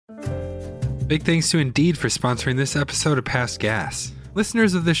Big thanks to Indeed for sponsoring this episode of Past Gas.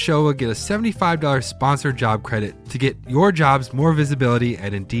 Listeners of this show will get a $75 sponsored job credit to get your jobs more visibility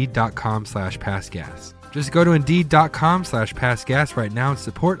at Indeed.com/pastgas. Just go to Indeed.com/pastgas right now and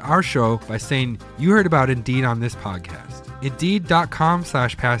support our show by saying you heard about Indeed on this podcast.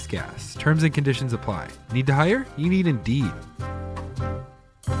 Indeed.com/pastgas. Terms and conditions apply. Need to hire? You need Indeed.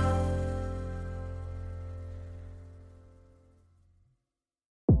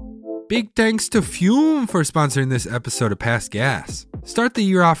 Big thanks to Fume for sponsoring this episode of Past Gas. Start the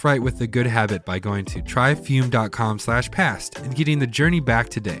year off right with the good habit by going to tryfume.com/past and getting the journey back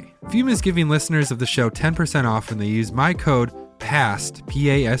today. Fume is giving listeners of the show 10% off when they use my code PAST,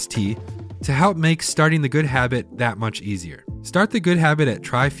 P-A-S-T, to help make starting the good habit that much easier. Start the good habit at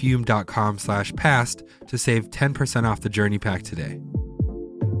tryfume.com/past to save 10% off the journey pack today.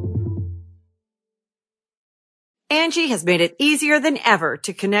 Angie has made it easier than ever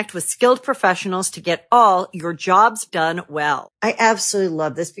to connect with skilled professionals to get all your jobs done well. I absolutely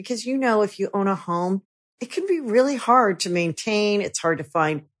love this because, if you own a home, it can be really hard to maintain. It's hard to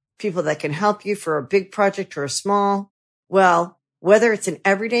find people that can help you for a big project or a small. Well, whether it's in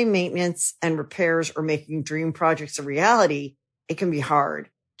everyday maintenance and repairs or making dream projects a reality, it can be hard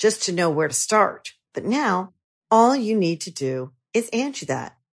just to know where to start. But now, all you need to do is Angie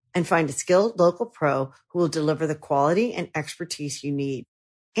that and find a skilled local pro who will deliver the quality and expertise you need.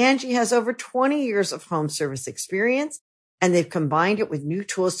 Angie has over 20 years of home service experience, and they've combined it with new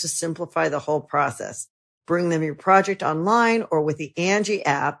tools to simplify the whole process. Bring them your project online or with the Angie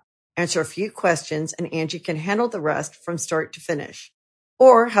app, answer a few questions, and Angie can handle the rest from start to finish.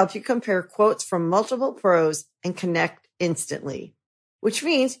 Or help you compare quotes from multiple pros and connect instantly, which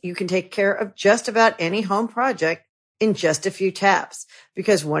means you can take care of just about any home project in just a few taps.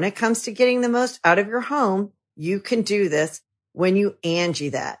 Because when it comes to getting the most out of your home, you can do this when you Angie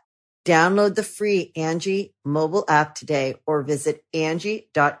that. Download the free Angie mobile app today or visit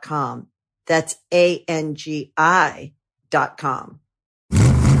Angie.com. That's ANGI.com.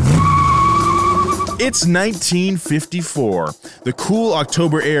 It's 1954. The cool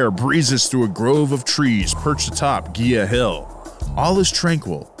October air breezes through a grove of trees perched atop Gia Hill. All is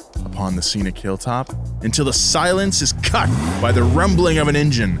tranquil upon the scenic hilltop until the silence is cut by the rumbling of an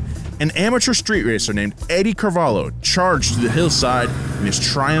engine. An amateur street racer named Eddie Carvalho charged to the hillside in his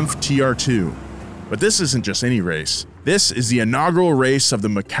Triumph TR2. But this isn't just any race. This is the inaugural race of the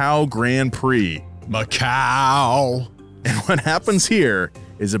Macau Grand Prix. Macau! And what happens here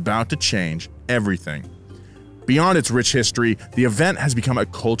is about to change everything. Beyond its rich history, the event has become a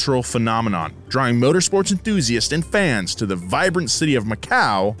cultural phenomenon, drawing motorsports enthusiasts and fans to the vibrant city of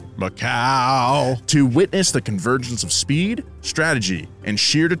Macau, to witness the convergence of speed, strategy, and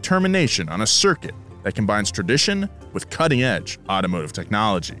sheer determination on a circuit that combines tradition with cutting-edge automotive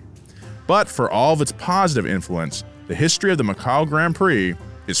technology. But for all of its positive influence, the history of the Macau Grand Prix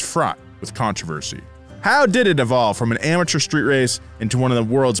is fraught with controversy. How did it evolve from an amateur street race into one of the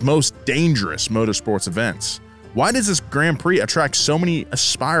world's most dangerous motorsports events? Why does this Grand Prix attract so many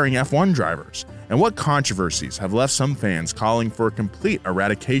aspiring F1 drivers? And what controversies have left some fans calling for a complete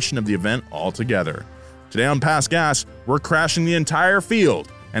eradication of the event altogether? Today on Past Gas, we're crashing the entire field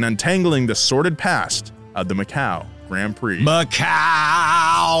and untangling the sordid past of the Macau Grand Prix.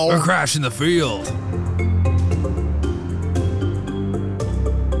 Macau! We're crashing the field.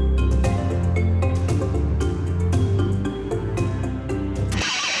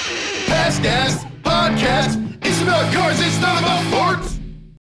 Past Gas Podcast. It's about cars, it's not about sports.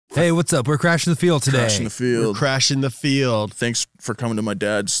 Hey, what's up? We're crashing the field today. Crashing the field. We're crashing the field. Thanks for coming to my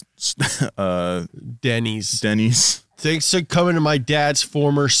dad's Denny's. Thanks for coming to my dad's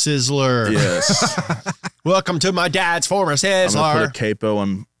former Sizzler. Yes. Welcome to my dad's former Sizzler. I'm going to put a capo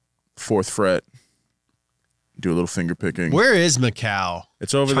on 4th fret. Do a little finger picking. Where is Macau?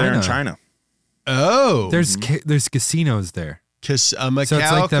 It's over there in China. Oh. There's casinos there. Macau so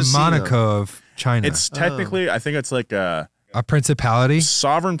it's like the casino. Monaco of China. It's technically, I think it's like a principality?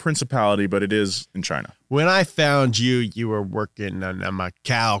 Sovereign principality, but it is in China. When I found you, you were working in a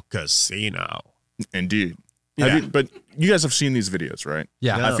Macau casino. Indeed. Yeah. But you guys have seen these videos, right?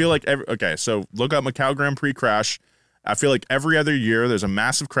 Yeah. No. I feel like, so look up Macau Grand Prix crash. I feel like every other year there's a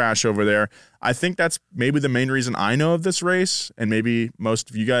massive crash over there. I think that's maybe the main reason I know of this race, and maybe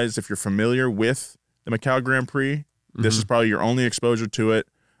most of you guys, if you're familiar with the Macau Grand Prix, this is probably your only exposure to it.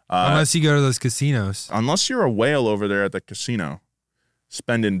 Unless you go to those casinos. Unless you're a whale over there at the casino,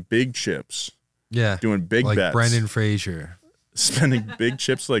 spending big chips. Yeah. Doing big like bets. Brendan Fraser. Spending big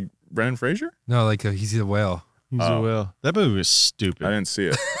chips like Brendan Fraser? No, like he's a whale. He's a whale. That movie was stupid. I didn't see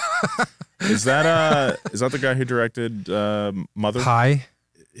it. Is that the guy who directed Mother? Pie?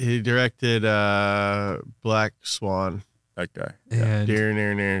 He directed Black Swan. That guy. And Darren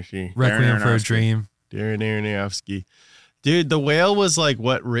Aronofsky. Requiem for a Aronofsky. Dream. Darren Aronofsky. Dude, The Whale was like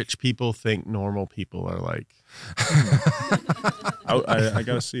what rich people think normal people are like. I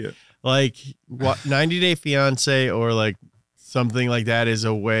gotta see it. Like what 90 Day Fiance or like something like that is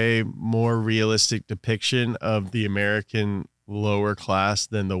a way more realistic depiction of the American lower class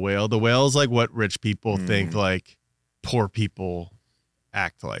than The Whale. The Whale is like what rich people think like poor people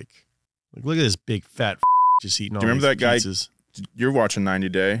act like. Like look at this big fat just eating all Do you remember that guy? pizzas. You're watching 90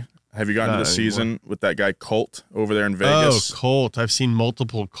 Day. Have you gotten to Not the anymore. season with that guy Colt over there in Vegas? Oh, Colt. I've seen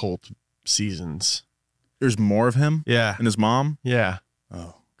multiple Colt seasons. There's more of him Yeah. and his mom. Yeah.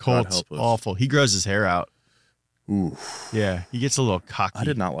 Oh, God Colt's help us. awful. He grows his hair out. Ooh, Yeah. He gets a little cocky. I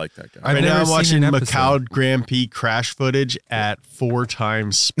did not like that guy. I've Right now never I'm seen watching an Macau episode. Grand Prix crash footage at 4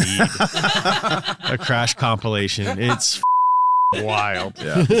 times speed. A crash compilation. It's wild.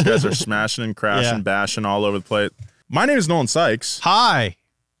 Yeah, these guys are smashing and crashing, Yeah. bashing all over the place. My name is Nolan Sykes. Hi.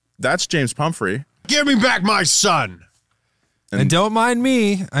 That's James Pumphrey. Give me back my son. And don't mind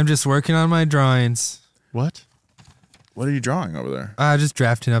me. I'm just working on my drawings. What? What are you drawing over there? Just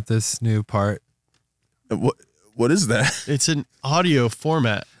drafting up this new part. What is that? It's an audio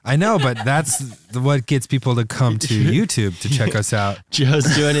format. I know, but that's what gets people to come to YouTube to check us out. Joe's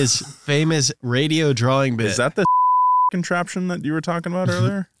doing his famous radio drawing bit. Is that the contraption that you were talking about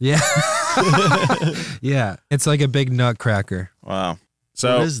earlier? Yeah. Yeah. It's like a big nutcracker. Wow.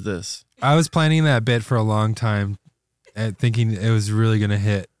 So what is this? I was planning that bit for a long time and thinking it was really going to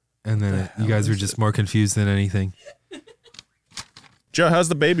hit. And then you guys were just more confused than anything. Joe, how's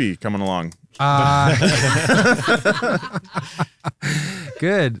the baby coming along?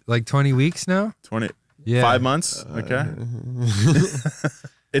 Good. Like 20 weeks now? 20. Yeah. 5 months? Okay.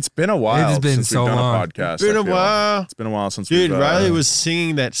 It's been a while It has been since so we've done long. a podcast. Been I a feel. while. It's been a while since Dude, we've Riley was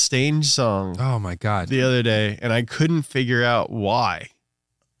singing that Stain song Oh my God. the other day, and I couldn't figure out why.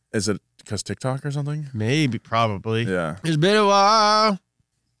 Is it because TikTok or something? Maybe, probably. Yeah. It's been a while.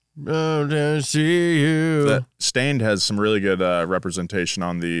 Oh, to see you. That Stained has some really good representation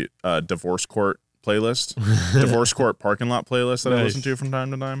on the divorce court playlist, divorce court parking lot playlist that I Nice. listen to from time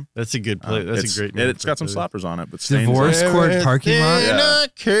to time. That's a good play. That's a great name. It's got some slappers on it, but Stained Divorce court parking lot? Everything Yeah. I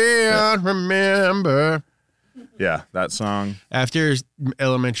can't remember. Yeah, that song. After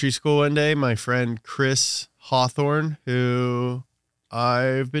elementary school one day, my friend Chris Hawthorne, who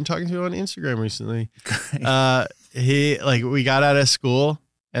I've been talking to on Instagram recently, we got out of school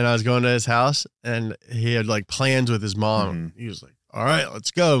and I was going to his house and he had like plans with his mom. He was like, all right,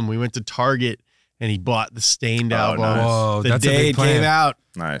 let's go. And we went to Target and he bought the Stained album. nice. Whoa, the that's a day big it plan. came out.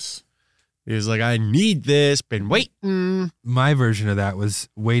 Nice. He was like, I need this. Been waiting. My version of that was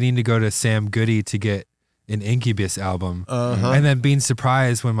waiting to go to Sam Goody to get an Incubus album. Uh-huh. And then being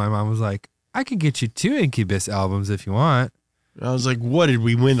surprised when my mom was like, I could get you 2 Incubus albums if you want. I was like, what, did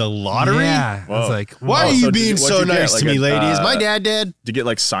we win the lottery? Yeah. I was Whoa. like, Why Oh, are you so being what'd so you get? nice Like to me, a, ladies? My dad did. Did you get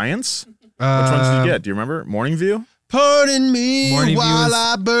like Science? Which ones did you get? Do you remember? Morning View? Pardon me Morning View while is-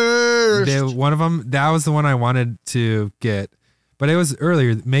 I burst. one of them, that was the one I wanted to get. But it was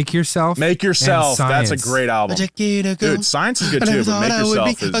earlier. Make Yourself. Make Yourself. and That's a Science. great album. A decade ago, Dude, Science is good I never too, but thought Make I would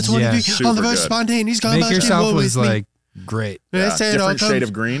Yourself be is a 23 super on the verse good. spontaneous Make combustion Yourself war was with me. like great. Yeah, I said it all different shade comes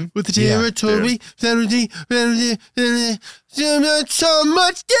of green. with the Yeah, territory. So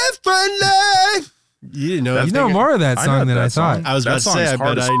much differently. You didn't know. You know more of that I know song than I that song. thought. I was That about to say, song's I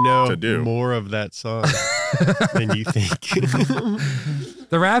hard bet as I know to do. more of that song than you think.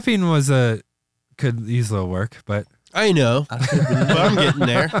 The rapping could use a little work, but I know. But I'm getting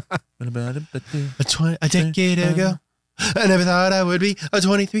there. A decade ago, I never thought I would be a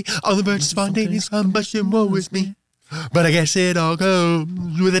 23 on the verge of spontaneous combustion war with me. But I guess it all goes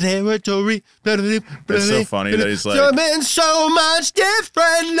with the territory. It's so funny that he's like- You've been so much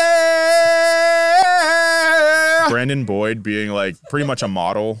differently. Brandon Boyd being like pretty much a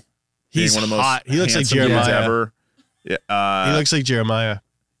model. He's being one of the most hot. He looks like handsome dudes Jeremiah. ever. Yeah, He looks like Jeremiah,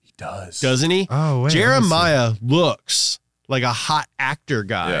 he does. doesn't he? oh wait, Jeremiah looks like a hot actor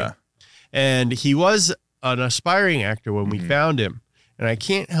guy. Yeah. And he was an aspiring actor when we Mm-hmm. found him. And I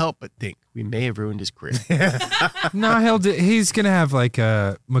can't help but think we may have ruined his career. No, he's gonna have like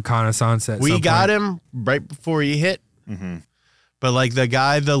a reconnaissance at We some got point. him right before he hit. Mm-hmm. But like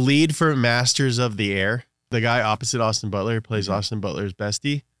the lead for Masters of the Air, the guy opposite Austin Butler, who plays Austin Butler's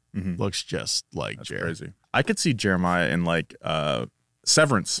bestie, looks just like That's Jared. crazy. I could see Jeremiah in like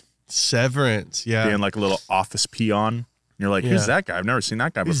Severance Severance, yeah. being like a little office peon. And you're like, Yeah. who's that guy? I've never seen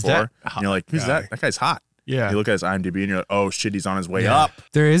that guy Who's before. that And you're like, who's guy? that? That guy's hot. Yeah. You look at his IMDb and you're like, oh shit, he's on his way Yeah. up.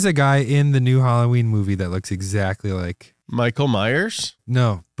 There is a guy in the new Halloween movie that looks exactly like Michael Myers?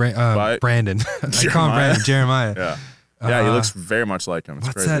 No, Brandon. I call him Brandon. Jeremiah. Yeah, he looks very much like him. It's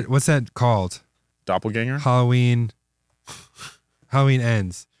crazy. What's that called? Doppelganger? Halloween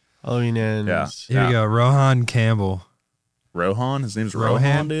Ends. Halloween Ends. Yeah. Here we go. Rohan Campbell. Rohan? His name's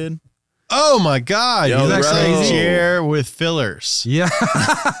Rohan, dude? Oh my God. Yo, He's actually Jer with fillers. Yeah.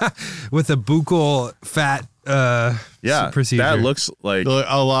 With a buccal fat procedure. That looks like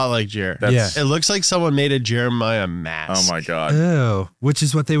A lot like Jer. It looks like someone made a Jeremiah mask. Oh my God. Oh, which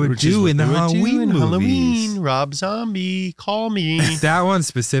is what they would do in the Halloween movies. Halloween, Rob Zombie, call me. That one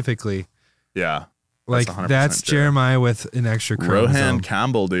specifically. Yeah. Like, that's Jeremiah with an extra chromosome. Rohan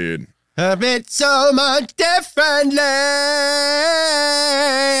Campbell, dude. A bit so much differently.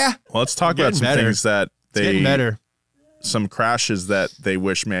 Well, let's talk about some things that getting better. Some crashes that they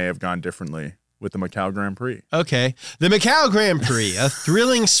wish may have gone differently with the Macau Grand Prix. Okay. The Macau Grand Prix, a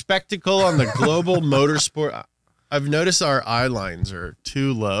thrilling spectacle on the global motorsport. I've noticed our eye lines are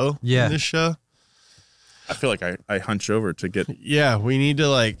too low in this show. I feel like I hunch over to get... Yeah, we need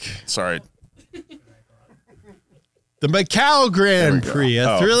to Sorry. The Macau Grand Prix,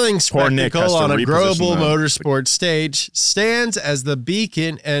 a thrilling spectacle on a global motorsport stage, stands as the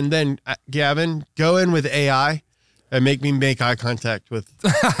beacon. And then, Gavin, go in with AI and make me make eye contact with...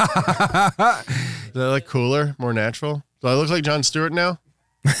 Does that look cooler, more natural? Do I look like Jon Stewart now?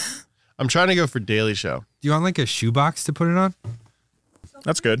 I'm trying to go for Daily Show. Do you want like a shoebox to put it on?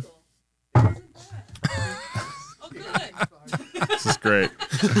 That's good. This is great.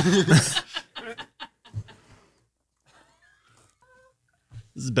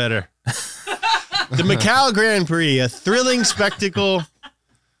 This is better. The Macau Grand Prix, a thrilling spectacle.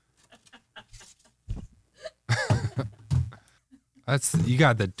 You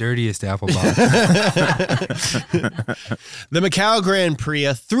got the dirtiest apple bottom. The Macau Grand Prix,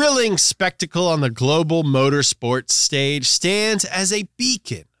 a thrilling spectacle on the global motorsports stage, stands as a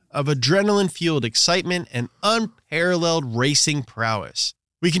beacon of adrenaline-fueled excitement and unparalleled racing prowess.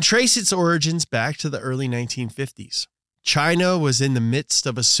 We can trace its origins back to the early 1950s. China was in the midst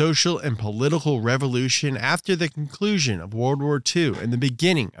of a social and political revolution after the conclusion of World War II and the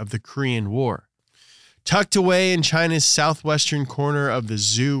beginning of the Korean War. Tucked away in China's southwestern corner of the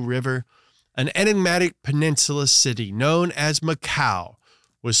Zhu River, an enigmatic peninsula city known as Macau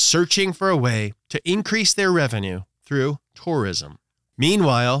was searching for a way to increase their revenue through tourism.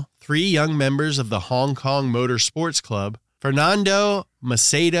 Meanwhile, 3 young members of the Hong Kong Motor Sports Club, Fernando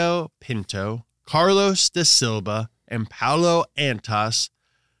Macedo Pinto, Carlos de Silva, and Paulo Antas,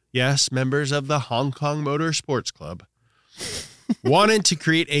 yes, members of the Hong Kong Motor Sports Club, wanted to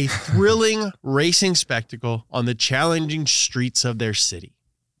create a thrilling racing spectacle on the challenging streets of their city.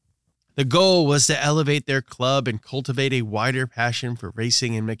 The goal was to elevate their club and cultivate a wider passion for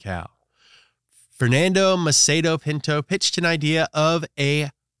racing in Macau. Fernando Macedo Pinto pitched an idea of a,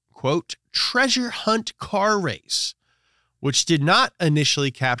 quote, treasure hunt car race, which did not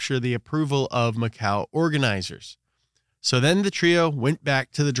initially capture the approval of Macau organizers. So then the trio went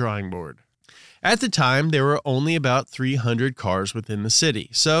back to the drawing board. At the time, there were only about 300 cars within the city,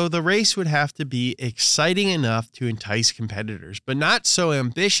 so the race would have to be exciting enough to entice competitors, but not so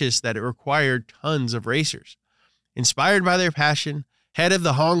ambitious that it required tons of racers. Inspired by their passion, head of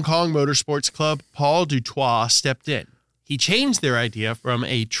the Hong Kong Motorsports Club, Paul Dutoit, stepped in. He changed their idea from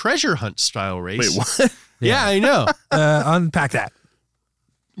a treasure hunt style race. Wait, what? Yeah, I know. Unpack that.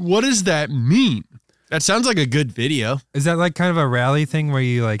 What does that mean? That sounds like a good video. Is that like kind of a rally thing where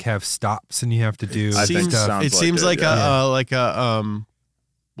you like have stops and you have to do I think stuff? It seems like a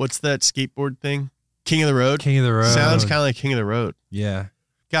what's that skateboard thing? King of the Road? King of the Road. Sounds kind of like King of the Road. Yeah.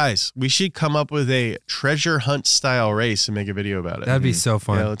 Guys, we should come up with a treasure hunt style race and make a video about it. That'd be so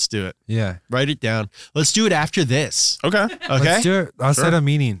fun. Yeah, let's do it. Yeah. Write it down. Let's do it after this. Okay. Okay? Let's do it. I'll set a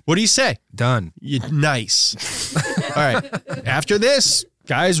meeting. What do you say? Done. Nice. All right. After this,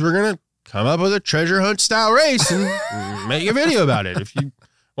 guys, we're going to come up with a treasure hunt style race and make a video about it. If you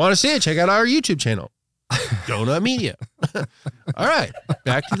want to see it, check out our YouTube channel, Donut Media. All right,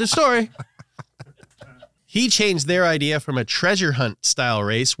 back to the story. He changed their idea from a treasure hunt style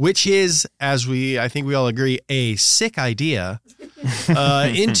race, which is, as I think we all agree, a sick idea,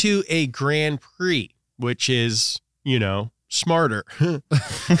 into a Grand Prix, which is, smarter.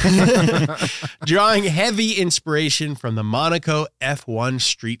 Drawing heavy inspiration from the Monaco F1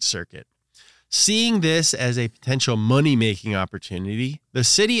 street circuit. Seeing this as a potential money-making opportunity, the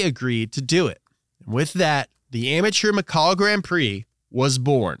city agreed to do it. And with that, the amateur Macau Grand Prix was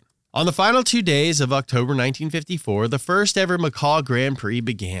born. On the final 2 days of October 1954, the first ever Macau Grand Prix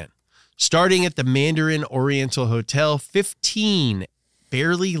began. Starting at the Mandarin Oriental Hotel, 15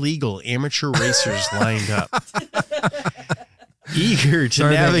 barely legal amateur racers lined up. Eager to So are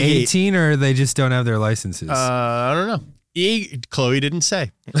they navigate. 18 or they just don't have their licenses? I don't know. Chloe didn't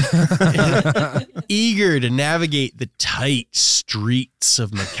say. Eager to navigate the tight streets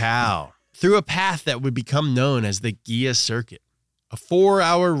of Macau through a path that would become known as the Gia Circuit, a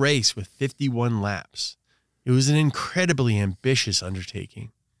 4-hour race with 51 laps. It was an incredibly ambitious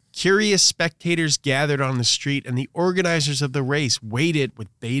undertaking. Curious spectators gathered on the street, and the organizers of the race waited with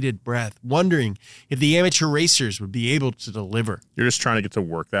bated breath, wondering if the amateur racers would be able to deliver. You're just trying to get to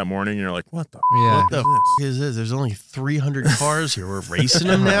work that morning, and you're like, what the Yeah. What the f- is this? There's only 300 cars here. We're racing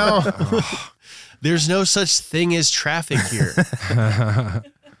them now? There's no such thing as traffic here.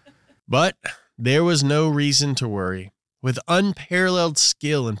 But there was no reason to worry. With unparalleled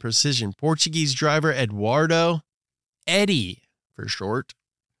skill and precision, Portuguese driver Eduardo, Eddie for short,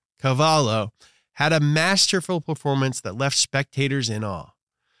 Cavallo, had a masterful performance that left spectators in awe.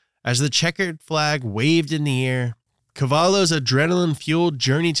 As the checkered flag waved in the air, Cavallo's adrenaline-fueled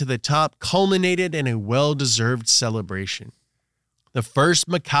journey to the top culminated in a well-deserved celebration. The first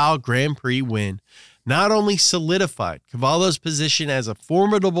Macau Grand Prix win not only solidified Cavallo's position as a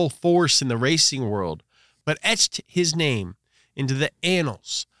formidable force in the racing world, but etched his name into the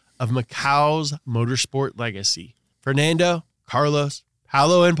annals of Macau's motorsport legacy. Fernando, Carlos,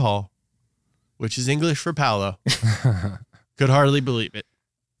 Paolo, and Paul, which is English for Paolo, could hardly believe it.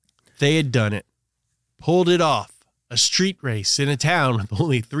 They had done it. Pulled it off. A street race in a town with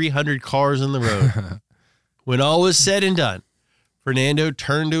only 300 cars on the road. When all was said and done, Fernando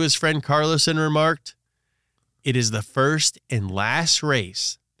turned to his friend Carlos and remarked, "It is the first and last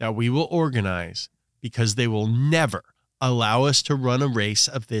race that we will organize because they will never allow us to run a race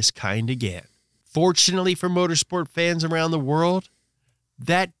of this kind again. Fortunately for motorsport fans around the world,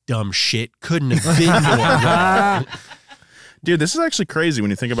 that dumb shit couldn't have been more wrong." Dude, this is actually crazy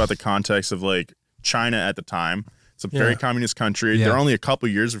when you think about the context of like China at the time. It's a very communist country. Yeah. They're only a couple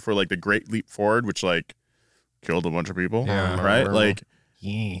years before like the Great Leap Forward, which like killed a bunch of people. Yeah. Right? Like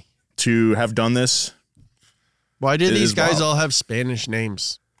to have done this, Why did It these is guys wild. all have Spanish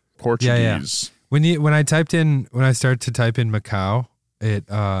names? Portuguese. When I started to type in Macau, it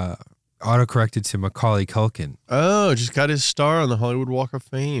autocorrected to Macaulay Culkin. Oh, just got his star on the Hollywood Walk of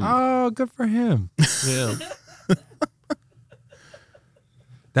Fame. Oh, good for him. Yeah.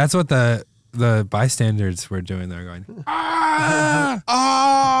 That's what the bystanders were doing. They're going, Ah!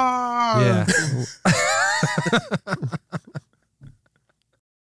 yeah.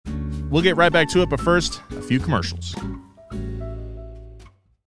 We'll get right back to it, but first, a few commercials.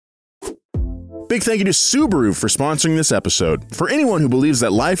 Big thank you to Subaru for sponsoring this episode. For anyone who believes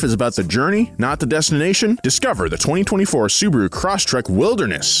that life is about the journey, not the destination, discover the 2024 Subaru Crosstrek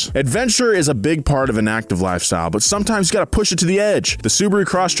Wilderness. Adventure is a big part of an active lifestyle, but sometimes you gotta push it to the edge. The Subaru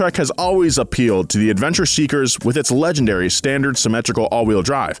Crosstrek has always appealed to the adventure seekers with its legendary standard symmetrical all-wheel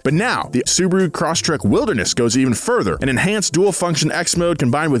drive. But now, the Subaru Crosstrek Wilderness goes even further. An enhanced dual-function X mode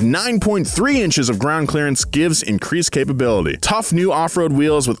combined with 9.3 inches of ground clearance gives increased capability. Tough new off-road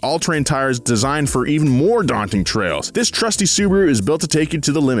wheels with all-terrain tires designed for even more daunting trails. This trusty Subaru is built to take you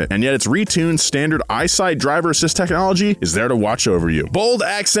to the limit, and yet its retuned standard eyesight driver assist technology is there to watch over you. Bold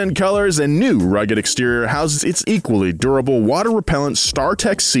accent colors and new rugged exterior houses its equally durable water-repellent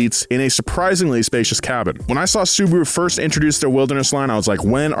StarTech seats in a surprisingly spacious cabin. When I saw Subaru first introduce their Wilderness line, I was like,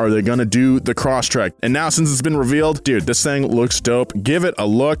 when are they gonna do the Crosstrek? And now since it's been revealed, dude, this thing looks dope. Give it a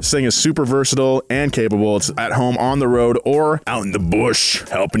look. This thing is super versatile and capable. It's at home on the road or out in the bush,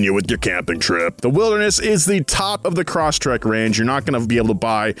 helping you with your camping trip. The Wilderness is the top of the Crosstrek range. You're not going to be able to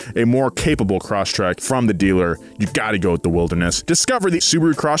buy a more capable Crosstrek from the dealer. You got to go with the Wilderness. Discover the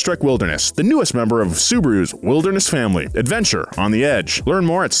Subaru Crosstrek Wilderness, the newest member of Subaru's Wilderness family. Adventure on the edge. Learn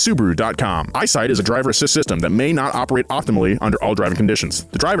more at Subaru.com. Eyesight is a driver assist system that may not operate optimally under all driving conditions.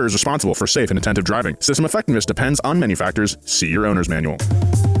 The driver is responsible for safe and attentive driving. System effectiveness depends on many factors. See your owner's manual.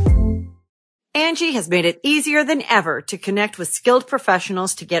 Angie has made it easier than ever to connect with skilled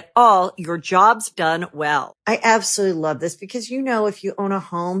professionals to get all your jobs done well. I absolutely love this because, you know, if you own a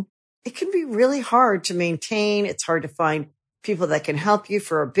home, it can be really hard to maintain. It's hard to find people that can help you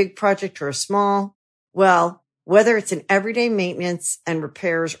for a big project or a small. Well, whether it's in everyday maintenance and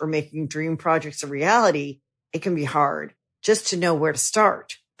repairs or making dream projects a reality, it can be hard just to know where to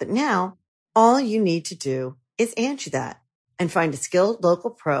start. But now all you need to do is Angie that and find a skilled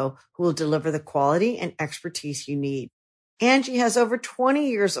local pro who will deliver the quality and expertise you need. Angie has over 20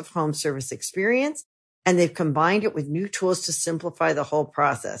 years of home service experience, and they've combined it with new tools to simplify the whole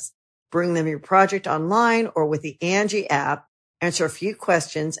process. Bring them your project online or with the Angie app, answer a few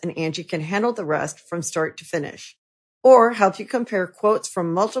questions, and Angie can handle the rest from start to finish. Or help you compare quotes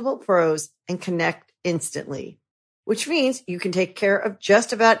from multiple pros and connect instantly. which means you can take care of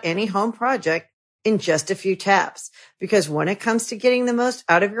just about any home project in just a few taps. Because when it comes to getting the most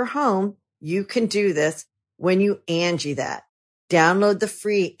out of your home, you can do this when you Angie that. Download the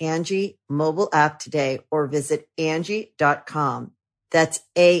free Angie mobile app today or visit Angie.com. That's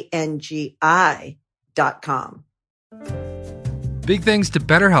ANGI.com. Big thanks to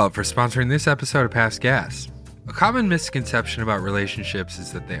BetterHelp for sponsoring this episode of Past Gas. A common misconception about relationships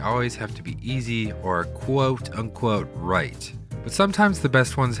is that they always have to be easy or quote-unquote right. But sometimes the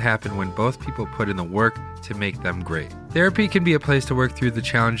best ones happen when both people put in the work to make them great. Therapy can be a place to work through the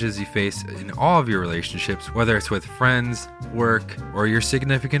challenges you face in all of your relationships, whether it's with friends, work, or your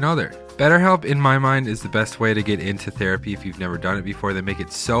significant other. BetterHelp, in my mind, is the best way to get into therapy if you've never done it before. They make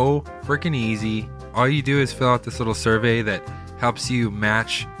it so freaking easy. All you do is fill out this little survey that helps you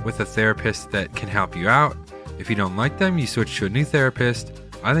match with a therapist that can help you out. If you don't like them, you switch to a new therapist.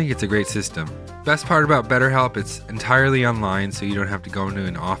 I think it's a great system. Best part about BetterHelp, it's entirely online, so you don't have to go into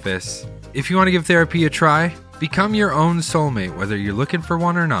an office. If you want to give therapy a try, become your own soulmate, whether you're looking for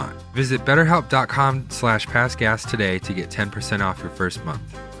one or not. Visit BetterHelp.com/PassGas today to get 10% off your first month.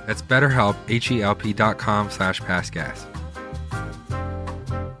 That's BetterHelp, HELP.com/PassGas.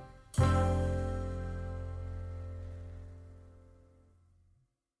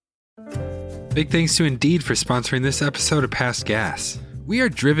 Big thanks to Indeed for sponsoring this episode of Past Gas. We are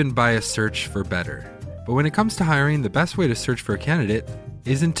driven by a search for better. But when it comes to hiring, the best way to search for a candidate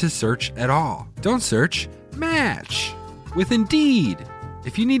isn't to search at all. Don't search, match with Indeed.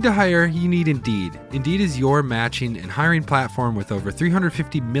 If you need to hire, you need Indeed. Indeed is your matching and hiring platform with over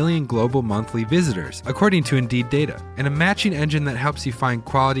 350 million global monthly visitors, according to Indeed data, and a matching engine that helps you find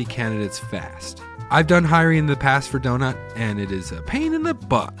quality candidates fast. I've done hiring in the past for Donut, and it is a pain in the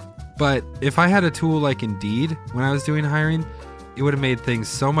butt. But if I had a tool like Indeed when I was doing hiring, it would have made things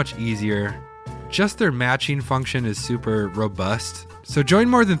so much easier. Just their matching function is super robust. So join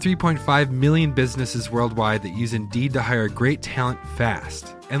more than 3.5 million businesses worldwide that use Indeed to hire great talent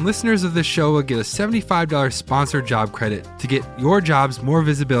fast. And listeners of this show will get a $75 sponsored job credit to get your jobs more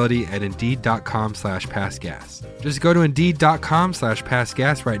visibility at Indeed.com/PassGas. Just go to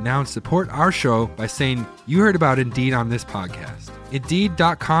Indeed.com/PassGas right now and support our show by saying you heard about Indeed on this podcast.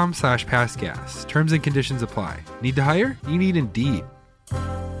 Indeed.com/PassGas. Terms and conditions apply. Need to hire? You need Indeed.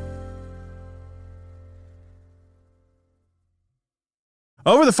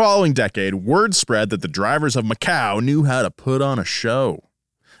 Over the following decade, word spread that the drivers of Macau knew how to put on a show.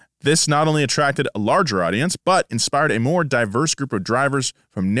 This not only attracted a larger audience, but inspired a more diverse group of drivers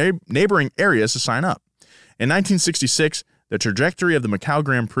from neighboring areas to sign up. In 1966, the trajectory of the Macau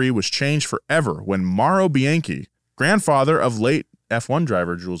Grand Prix was changed forever when Mauro Bianchi, grandfather of late F1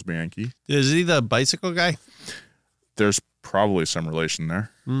 driver Jules Bianchi. Is he the bicycle guy? There's probably some relation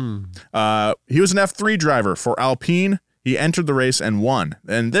there. He was an F3 driver for Alpine. He entered the race and won,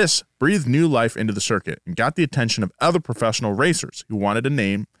 and this breathed new life into the circuit and got the attention of other professional racers who wanted a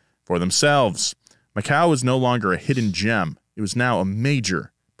name for themselves. Macau was no longer a hidden gem. It was now a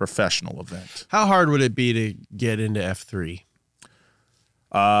major professional event. How hard would it be to get into F3?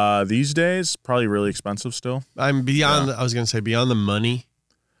 These days, probably really expensive still. I'm beyond, I was going to say beyond the money.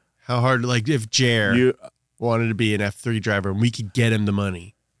 How hard, like if Jer wanted to be an F3 driver and we could get him the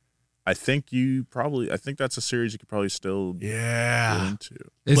money. I think that's a series you could probably still get into.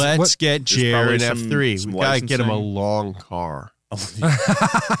 Let's get Jer in F3. We got to get him a licensing. long car.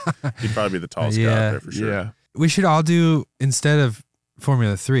 He'd probably be the tallest guy out there for sure. Yeah. We should all do, instead of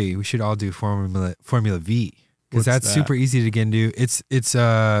Formula 3, we should all do Formula V. Because that's super easy to get into. It's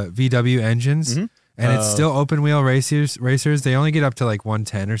VW engines, and it's still open wheel racers. They only get up to like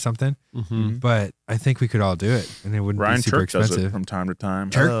 110 or something. But I think we could all do it, and it wouldn't be super expensive. Does it from time to time.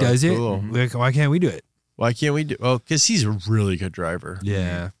 Turk does it. Cool. Like, why can't we do it? Why can't we do? Oh, because he's a really good driver.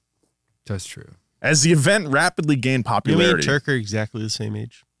 Yeah, that's true. As the event rapidly gained You popularity. and Turk are exactly the same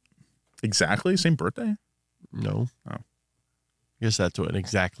age. Exactly? Same birthday? No. Oh. I guess that's what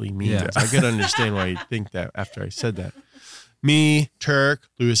exactly means. Yeah. I could understand why you think that after I said that. Me, Turk,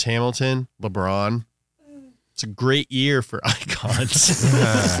 Lewis Hamilton, LeBron. It's a great year for icons.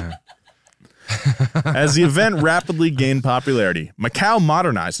 As the event rapidly gained popularity, Macau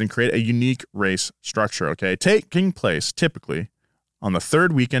modernized and created a unique race structure, okay? Taking place typically on the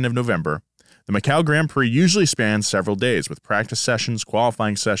third weekend of November, the Macau Grand Prix usually spans several days with practice sessions,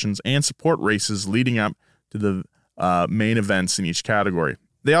 qualifying sessions, and support races leading up to the main events in each category.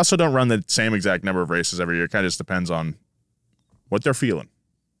 They also don't run the same exact number of races every year. It kind of just depends on what they're feeling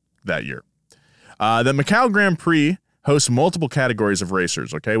that year. The Macau Grand Prix hosts multiple categories of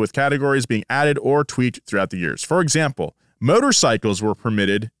racers, okay, with categories being added or tweaked throughout the years. For example, Motorcycles were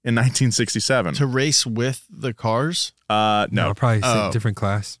permitted in 1967. To race with the cars? No, probably a different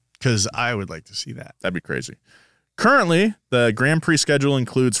class. Because I would like to see that. that'd be crazy. Currently, the Grand Prix schedule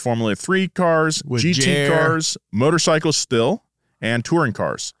includes Formula 3 cars, With GT Jer. cars, motorcycles still, and touring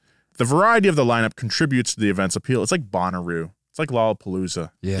cars. The variety of the lineup contributes to the event's appeal. It's like Bonnaroo. It's like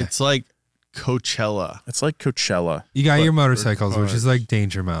Lollapalooza. Yeah. It's like Coachella. It's like Coachella. You got but your for motorcycles, which is cars. like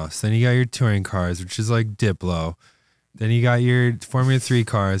Danger Mouse. Then you got your touring cars, which is like Diplo. Then you got your Formula 3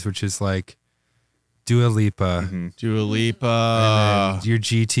 cars, which is like Dua Lipa. Mhm. Dua Lipa. And then your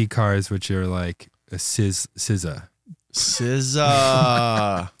GT cars, which are like a SZA.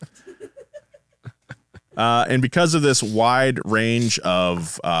 SZA. And because of this wide range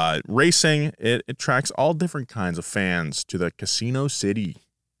of racing, it attracts all different kinds of fans to the Casino City.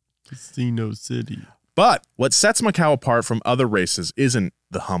 Casino City. But what sets Macau apart from other races isn't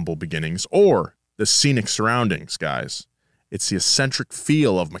the humble beginnings or the scenic surroundings, guys. It's the eccentric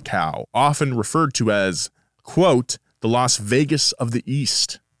feel of Macau, often referred to as, quote, the Las Vegas of the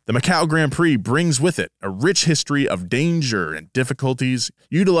East. The Macau Grand Prix brings with it a rich history of danger and difficulties,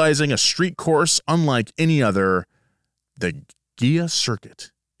 utilizing a street course unlike any other, the Gia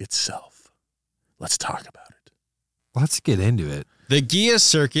Circuit itself. Let's talk about it. Let's get into it. The Gia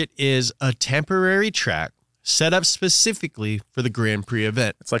Circuit is a temporary track set up specifically for the Grand Prix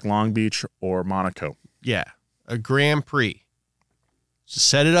event. It's like Long Beach or Monaco. Yeah, a Grand Prix. Just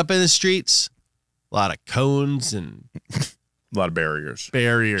set it up in the streets. A lot of cones and A lot of barriers.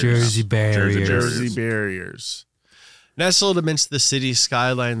 barriers. Jersey barriers. Jersey barriers. Nestled amidst the city's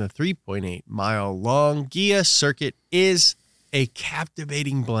skyline, the 3.8-mile-long Gia Circuit is a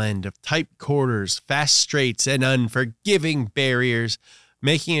captivating blend of tight corridors, fast straights, and unforgiving barriers,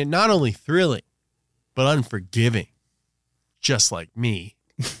 making it not only thrilling, but unforgiving. Just like me.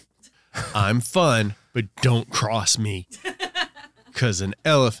 I'm fun, but don't cross me. Because an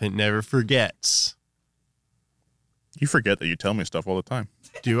elephant never forgets. You forget that you tell me stuff all the time.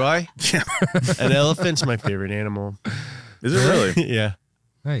 Do I? Yeah. An elephant's my favorite animal. Is it really? Yeah.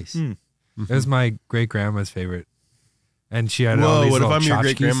 Nice. Hmm. It was my great grandma's favorite. And she had all Whoa, these what if little I'm your tchotchkes.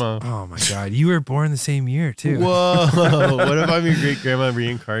 great-grandma? Oh my God. You were born the same year too. Whoa. What if I'm your great grandma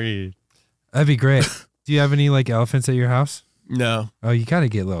reincarnated? That'd be great. Do you have any like elephants at your house? No. Oh, you gotta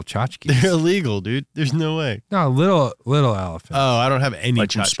get little They're tchotchkes. illegal, dude. There's no way. No, little elephants. Oh, I don't have any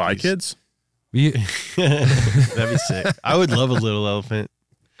Like from tchotchkes. Spy Kids? You- That'd be sick. I would love a little elephant.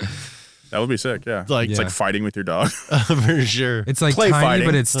 That would be sick, yeah. Like, It's Yeah. like fighting with your dog. for sure. It's like Play tiny, fighting.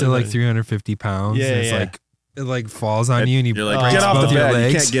 but it's still like Okay. 350 pounds. Yeah, and it's yeah. like it like falls on you and you You're like, Oh, get off both the your bed. You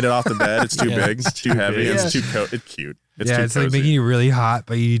legs. can't get it off the bed. It's too Yeah, big. it's It's too too heavy. big. It's too it's cute. It's yeah, too it's like cozy. making you really hot,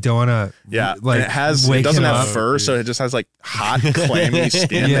 but you don't want to. Yeah, like and it wake doesn't him have up. fur, so it just has like hot, clammy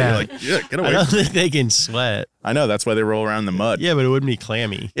skin. Yeah. That you're like, yeah, get I away don't from me. think they can sweat. I know, that's why they roll around in the mud. Yeah, but it wouldn't be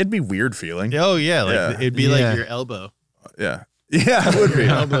clammy. It'd be weird feeling. Oh, yeah. Like Yeah. it'd be Yeah. like your elbow. Yeah. Yeah, it would be.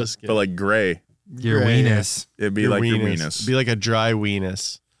 Elbow skin. But like gray. Your Gray, yeah. weenus. It'd be like your weenus. It'd be like a dry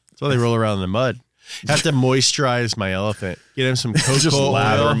weenus. That's why they roll around in the mud. Have to moisturize my elephant. Get him some cocoa Just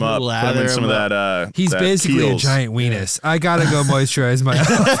lather oil, him up. Put him in some of that. He's that basically Kiehl's. a giant weenus. I gotta go moisturize my.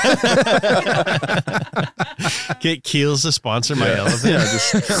 Get Keels to sponsor my elephant. Yeah,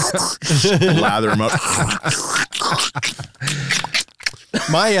 just lather him up.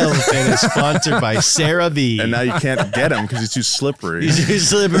 My elephant is sponsored by Sarah V. And now you can't get him because he's too slippery. He's too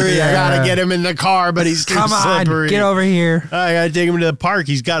slippery. I gotta get him in the car, but he's too Come on, slippery. get over here. I gotta take him to the park.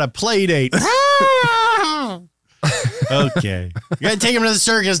 He's got a play date. Okay. You gotta take him to the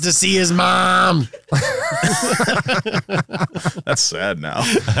circus to see his mom. That's sad now.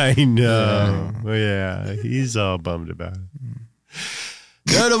 I know. Yeah, he's all bummed about it.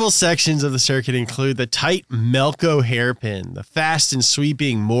 Notable sections of the circuit include the tight Melco hairpin, the fast and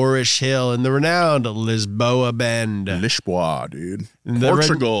sweeping Moorish Hill, and the renowned Lisboa Bend. Lisboa, dude. And the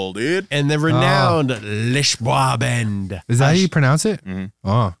Portugal, dude. And the renowned Lisboa Bend. Is that how you pronounce it? Mhm.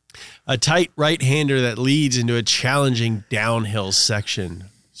 Oh, A tight right-hander that leads into a challenging downhill section.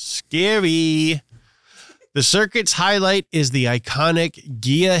 Scary. The circuit's highlight is the iconic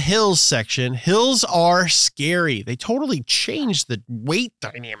Gia Hills section. Hills are scary. They totally changed the weight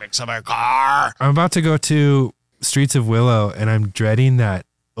dynamics of a car. I'm about to go to Streets of Willow, and I'm dreading that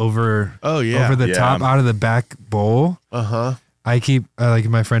over over the Yeah. top out of the back bowl. Uh-huh. I keep like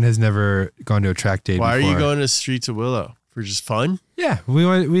my friend has never gone to a track day. Why before. are you going to Streets of Willow? For just fun? Yeah, we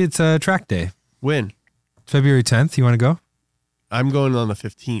went. It's a track day, When? February 10th. You want to go? I'm going on the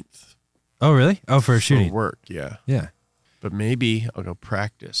 15th. Oh, really? Oh, for For shooting. work, yeah. Yeah, But maybe I'll go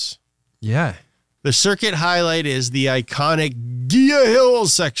practice. yeah. The circuit highlight is the iconic Gia Hill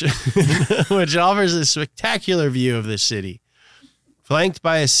section, which offers a spectacular view of the city. Flanked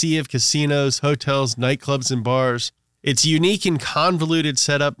by a sea of casinos, hotels, nightclubs, and bars, its unique and convoluted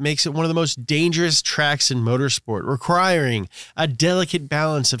setup makes it one of the most dangerous tracks in motorsport, requiring a delicate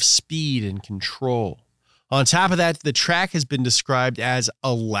balance of speed and control. On top of that, the track has been described as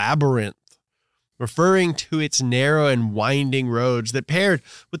a labyrinth, referring to its narrow and winding roads that, paired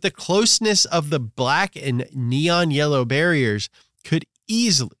with the closeness of the black and neon yellow barriers, could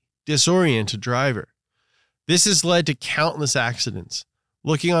easily disorient a driver. This has led to countless accidents.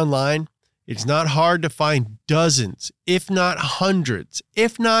 Looking online, it's not hard to find dozens, if not hundreds,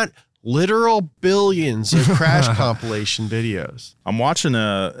 if not literal billions of crash compilation videos. I'm watching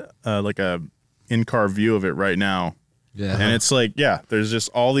a in-car view of it right now. Yeah. And it's like, there's just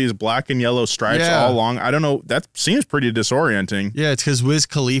all these black and yellow stripes all along. I don't know. That seems pretty disorienting. Yeah, it's because Wiz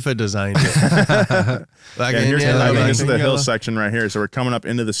Khalifa designed it. I think this is the hill section right here. So we're coming up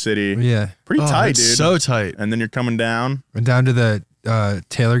into the city. Yeah. Pretty tight, dude. So tight. And then you're coming down. And down to the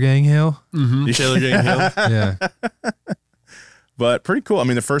Taylor Gang Hill. Mm-hmm. Taylor Gang Hill. Yeah. But pretty cool. I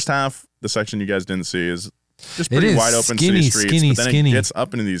mean, the first half, the section you guys didn't see, is just pretty wide open city streets. But then it gets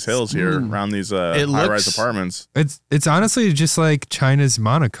up into these hills here around these high-rise apartments. It's honestly just like China's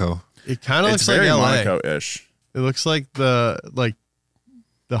Monaco. It kind of looks like very LA. Monaco-ish. It looks like the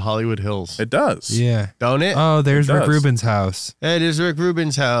Hollywood Hills. It does. Yeah. Don't it? Oh, there's Rick Rubin's house. It is Rick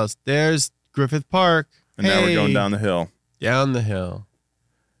Rubin's house. There's Griffith Park. And now we're going down the hill. Down the hill.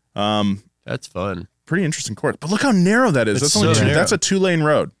 That's fun. Pretty interesting course. But look how narrow that is. That's a 2-lane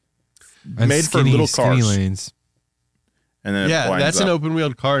road. And made for little cars. Lanes. And then that's an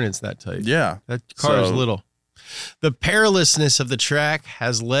open-wheeled car and it's that tight. Yeah. That car is little. The perilousness of the track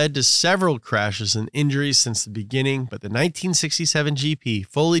has led to several crashes and injuries since the beginning, but the 1967 GP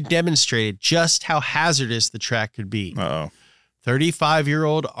fully demonstrated just how hazardous the track could be.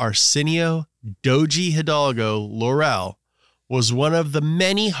 35-year-old Arsenio Doji Hidalgo Laurel was one of the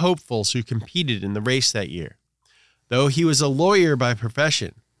many hopefuls who competed in the race that year. Though he was a lawyer by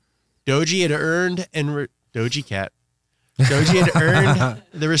profession, Doji had earned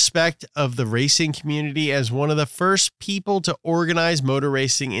the respect of the racing community as one of the first people to organize motor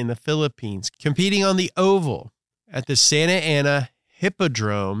racing in the Philippines, competing on the oval at the Santa Ana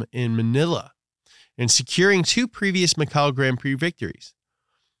Hippodrome in Manila and securing 2 previous Macau Grand Prix victories.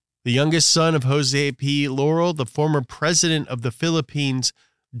 The youngest son of Jose P. Laurel, the former president of the Philippines,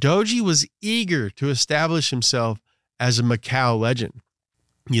 Doji was eager to establish himself as a Macau legend.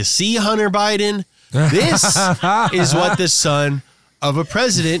 You see, Hunter Biden, this is what the son of a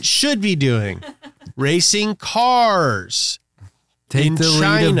president should be doing. Racing cars. Take the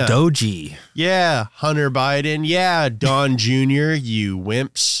lead of Doji. Yeah, Hunter Biden. Yeah, Don Jr., you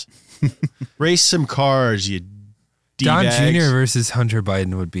wimps. Race some cars, you D-bags. Don Jr. versus Hunter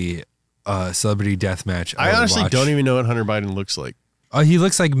Biden would be a celebrity death match. I honestly don't even know what Hunter Biden looks like. Oh, he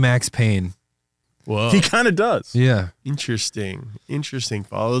looks like Max Payne. Whoa. He kind of does. Yeah. Interesting.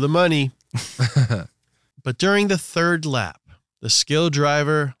 Follow the money. But during the third lap, the skilled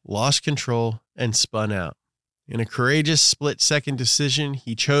driver lost control and spun out. In a courageous split-second decision,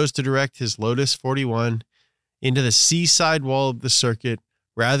 he chose to direct his Lotus 41 into the seaside wall of the circuit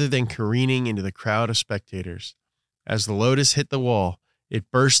rather than careening into the crowd of spectators. As the Lotus hit the wall, it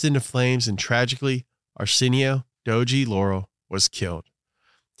burst into flames and tragically, Arsenio Doji Laurel was killed.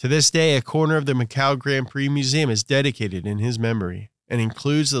 To this day, a corner of the Macau Grand Prix Museum is dedicated in his memory and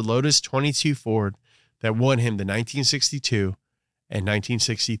includes the Lotus 22 Ford that won him the 1962 and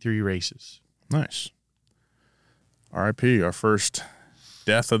 1963 races. Nice. R.I.P., our first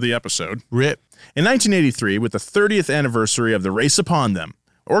death of the episode. RIP. In 1983, with the 30th anniversary of the race upon them,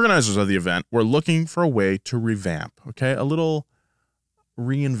 organizers of the event were looking for a way to revamp, a little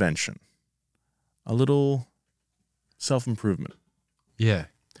reinvention, a little self-improvement. Yeah.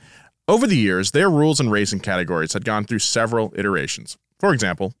 Over the years, their rules and racing categories had gone through several iterations. For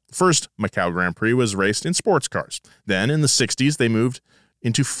example, the first Macau Grand Prix was raced in sports cars. Then, in the 60s, they moved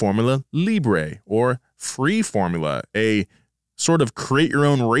into Formula Libre, or Free Formula, a sort of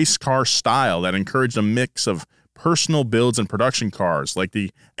create-your-own race car style that encouraged a mix of personal builds and production cars like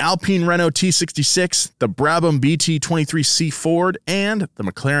the Alpine Renault T66, the Brabham BT23C Ford, and the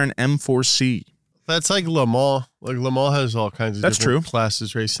McLaren M4C. That's like Le Mans. Like Le Mans has all kinds of different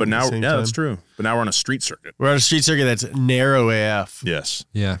classes racing. But now, at the same time. that's true. But now we're on a street circuit. We're on a street circuit that's narrow AF. Yes.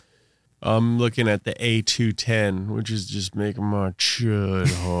 Yeah. I'm looking at the A210, which is just making my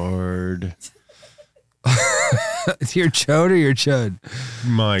chud hard. It's your chode or your chud?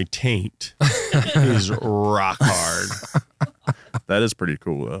 My taint is rock hard. That is pretty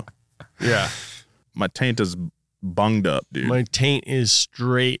cool, though. Yeah. my taint is bunged up, dude. My taint is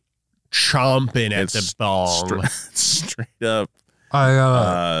straight chomping at the bong. Straight up. I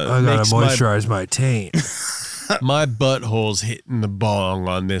gotta makes my- moisturize my taint. My butthole's hitting the bong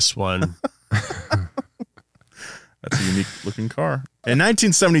on this one. That's a unique looking car. In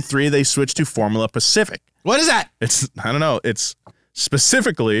 1973, they switched to Formula Pacific. What is that? I don't know. It's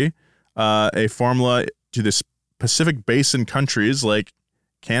specifically a formula to the Pacific Basin countries like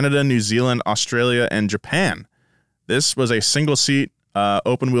Canada, New Zealand, Australia, and Japan. This was a single-seat,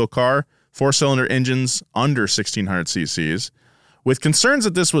 open-wheel car, 4-cylinder engines under 1,600 cc's. With concerns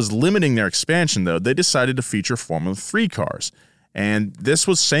that this was limiting their expansion, though, they decided to feature Formula 3 cars. And this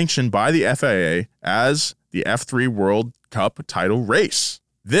was sanctioned by the FIA as the F3 World Cup title race.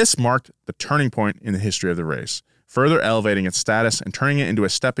 This marked the turning point in the history of the race, further elevating its status and turning it into a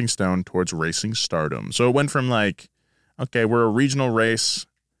stepping stone towards racing stardom. So it went from like, okay, we're a regional race,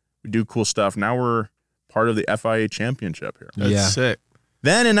 we do cool stuff, now we're part of the FIA championship here. That's sick.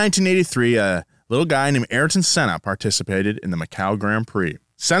 Then in 1983, a little guy named Ayrton Senna participated in the Macau Grand Prix.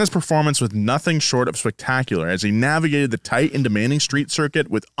 Senna's performance was nothing short of spectacular as he navigated the tight and demanding street circuit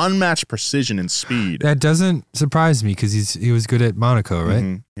with unmatched precision and speed. That doesn't surprise me because he was good at Monaco, right?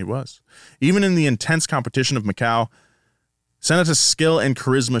 Mm-hmm. He was. Even in the intense competition of Macau, Senna's skill and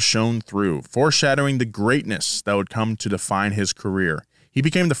charisma shone through, foreshadowing the greatness that would come to define his career. He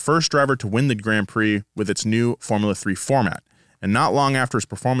became the first driver to win the Grand Prix with its new Formula 3 format. And not long after his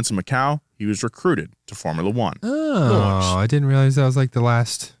performance in Macau, he was recruited to Formula 1. Oh, I didn't realize that was like the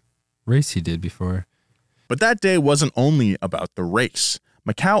last race he did before. But that day wasn't only about the race.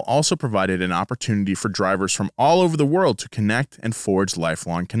 Macau also provided an opportunity for drivers from all over the world to connect and forge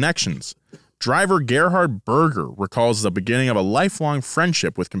lifelong connections. Driver Gerhard Berger recalls the beginning of a lifelong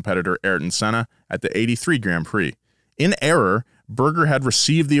friendship with competitor Ayrton Senna at the 83 Grand Prix. In error, Berger had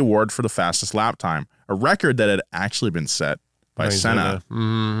received the award for the fastest lap time, a record that had actually been set by Senna.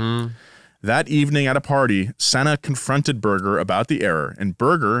 Mm-hmm. That evening at a party, Senna confronted Berger about the error, and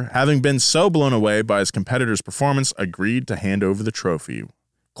Berger, having been so blown away by his competitor's performance, agreed to hand over the trophy.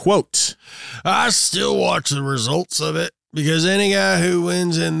 Quote, I still watch the results of it because any guy who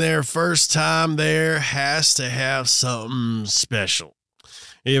wins in their first time there has to have something special.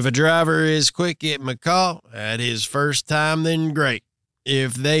 If a driver is quick at Macau at his first time, then great.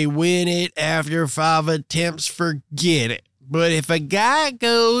 If they win it after 5 attempts, forget it. But if a guy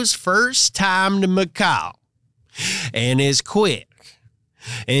goes first time to Macau and is quick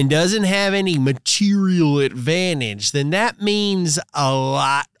and doesn't have any material advantage, then that means a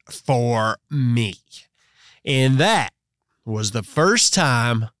lot for me. And that was the first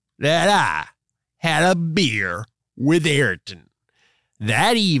time that I had a beer with Ayrton.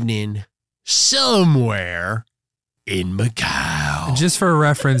 That evening, somewhere in Macau. And just for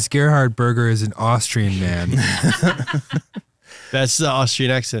reference, Gerhard Berger is an Austrian man. That's the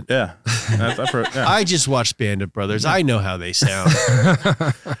Austrian accent. yeah. I just watched Band of Brothers. I know how they sound.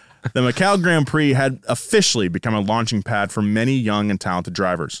 The Macau Grand Prix had officially become a launching pad for many young and talented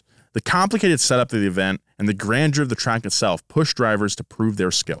drivers. The complicated setup of the event and the grandeur of the track itself pushed drivers to prove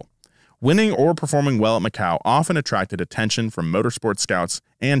their skill. Winning or performing well at Macau often attracted attention from motorsport scouts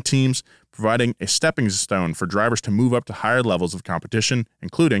and teams, providing a stepping stone for drivers to move up to higher levels of competition,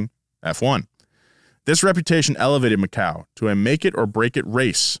 including F1. This reputation elevated Macau to a make-it-or-break-it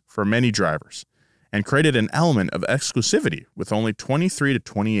race for many drivers and created an element of exclusivity with only 23 to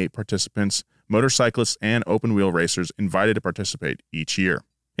 28 participants, motorcyclists, and open-wheel racers invited to participate each year.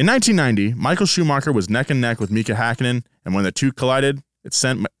 In 1990, Michael Schumacher was neck and neck with Mika Häkkinen, and when the two collided, it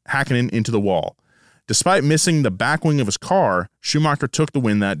sent Häkkinen into the wall. Despite missing the back wing of his car, Schumacher took the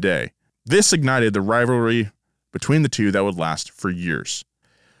win that day. This ignited the rivalry between the two that would last for years.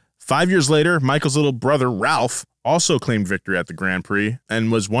 5 years later, Michael's little brother, Ralph, also claimed victory at the Grand Prix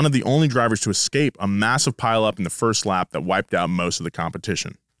and was one of the only drivers to escape a massive pileup in the first lap that wiped out most of the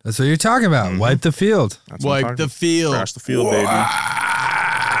competition. That's what you're talking about. Mm-hmm. Wipe the field. That's what I'm Wipe talking the about. field. Crash the field, baby.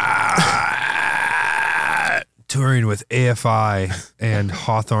 Touring with AFI and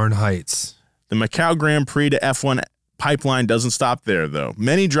Hawthorne Heights. The Macau Grand Prix to F1 pipeline doesn't stop there, though.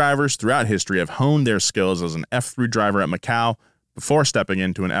 Many drivers throughout history have honed their skills as an F3 driver at Macau before stepping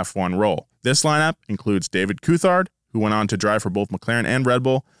into an F1 role. This lineup includes David Coulthard, who went on to drive for both McLaren and Red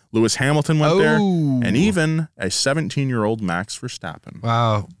Bull. Lewis Hamilton went there, and even a 17-year-old Max Verstappen.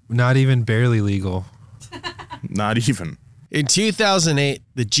 Wow, not even barely legal. Not even. In 2008,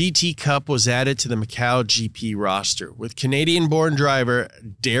 the GT Cup was added to the Macau GP roster, with Canadian-born driver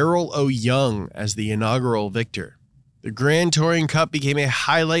Daryl O'Young as the inaugural victor. The Grand Touring Cup became a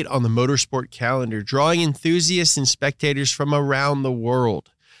highlight on the motorsport calendar, drawing enthusiasts and spectators from around the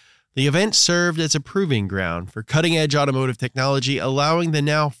world. The event served as a proving ground for cutting-edge automotive technology, allowing the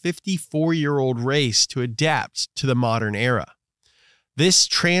now 54-year-old race to adapt to the modern era. This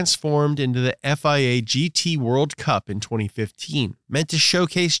transformed into the FIA GT World Cup in 2015, meant to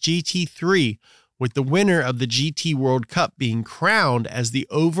showcase GT3, with the winner of the GT World Cup being crowned as the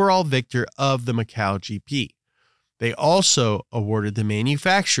overall victor of the Macau GP. They also awarded the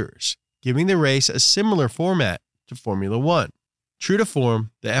manufacturers, giving the race a similar format to Formula One. True to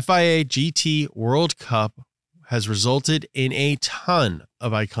form, the FIA GT World Cup has resulted in a ton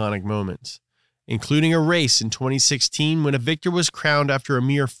of iconic moments, including a race in 2016 when a victor was crowned after a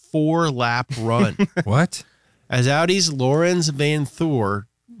mere 4-lap run. What? As Audi's Lorenz Van Thor...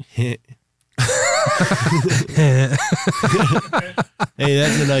 Hey,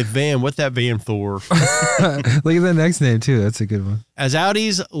 that's a nice van. What's that Van Thor? Look at the next name, too. That's a good one. As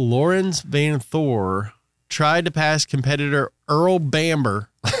Audi's Lorenz Van Thor tried to pass competitor Earl Bamber.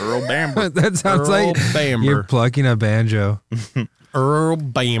 That sounds Earl like Bamber. you're plucking a banjo. Earl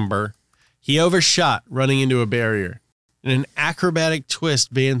Bamber. He overshot, running into a barrier. In an acrobatic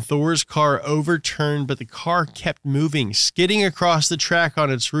twist, Van Thor's car overturned, but the car kept moving, skidding across the track on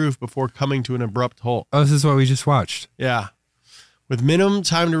its roof before coming to an abrupt halt. Oh, this is what we just watched. Yeah. With minimum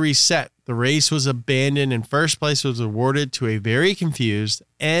time to reset, the race was abandoned and first place was awarded to a very confused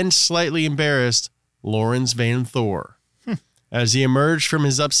and slightly embarrassed Lorenz Van Thor as he emerged from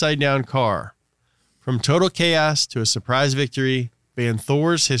his upside-down car. From total chaos to a surprise victory, Van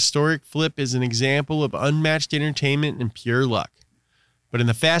Thor's historic flip is an example of unmatched entertainment and pure luck. But in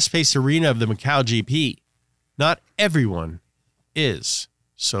the fast-paced arena of the Macau GP, not everyone is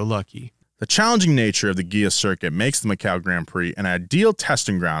so lucky. The challenging nature of the Ghia circuit makes the Macau Grand Prix an ideal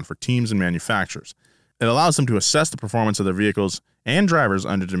testing ground for teams and manufacturers. It allows them to assess the performance of their vehicles and drivers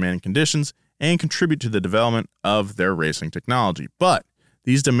under demanding conditions and contribute to the development of their racing technology. But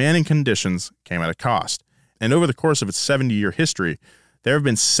these demanding conditions came at a cost. And over the course of its 70-year history, there have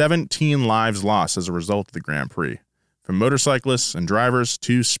been 17 lives lost as a result of the Grand Prix, from motorcyclists and drivers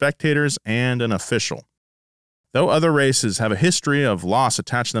to spectators and an official. Though other races have a history of loss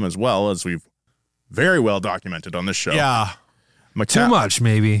attached to them as well, as we've very well documented on this show. Yeah. Too much,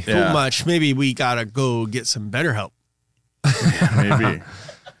 maybe. Yeah. Too much. Maybe we gotta go get some better help. Maybe.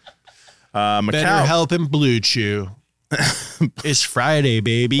 Macau. Better help and Blue Chew. It's Friday,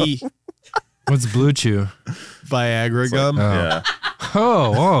 baby. What's Blue Chew? Viagra gum. Yeah.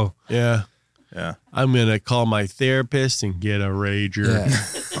 Oh, whoa. Yeah. Yeah. I'm gonna call my therapist and get a rager.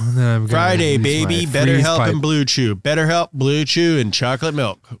 Yeah. And then I'm gonna Friday, use baby. my Better freeze help pipe. and Blue Chew. Better help, Blue Chew, and chocolate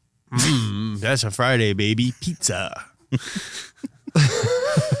milk. That's a Friday, baby. Pizza.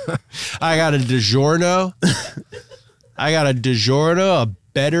 I got a DiGiorno. A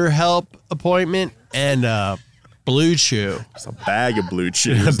Better Help appointment, and a Blue Chew. It's a bag of Blue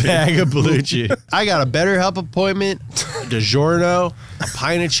Chew. A bag of Blue Chew. I got a Better Help appointment, DiGiorno, a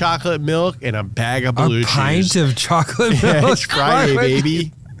pint of chocolate milk, and a bag of Blue A pint Chews. of chocolate milk. Yeah, it's Friday,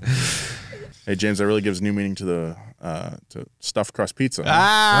 baby. Hey, James, that really gives new meaning to the to stuffed crust pizza. Whoa.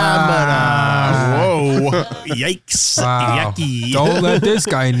 Yikes. Wow. Yucky. Don't let this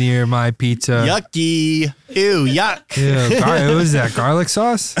guy near my pizza. Yucky. Ew, yuck. Ew, what was that, garlic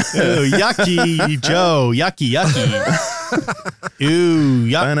sauce? Ew, yucky, Joe. Yucky, yucky. Ew,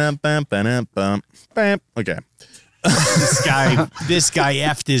 yuck. Ba-dum, bum, ba-dum, bum, bam. Okay. This guy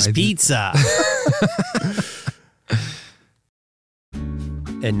effed his pizza.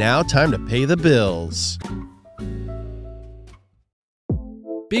 And now time to pay the bills.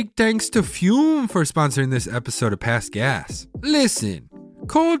 Big thanks to Fume for sponsoring this episode of Past Gas. Listen,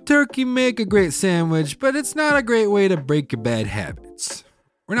 cold turkey make a great sandwich, but it's not a great way to break your bad habits.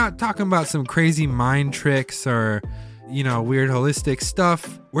 We're not talking about some crazy mind tricks or, weird holistic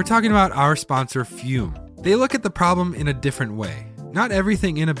stuff. We're talking about our sponsor, Fume. They look at the problem in a different way. Not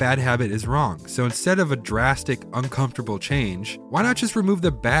everything in a bad habit is wrong, so instead of a drastic, uncomfortable change, why not just remove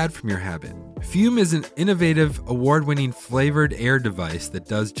the bad from your habit? Fume is an innovative, award-winning flavored air device that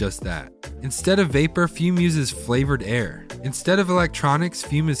does just that. Instead of vapor, Fume uses flavored air. Instead of electronics,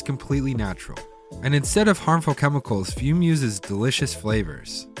 Fume is completely natural. And instead of harmful chemicals, Fume uses delicious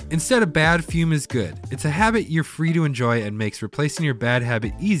flavors. Instead of bad, Fume is good. It's a habit you're free to enjoy and makes replacing your bad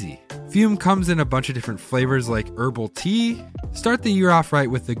habit easy. Fume comes in a bunch of different flavors like herbal tea. Start the year off right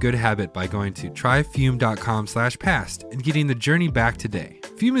with the good habit by going to tryfume.com/past and getting the journey back today.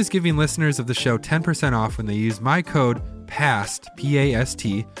 Fume is giving listeners of the show 10% off when they use my code PAST,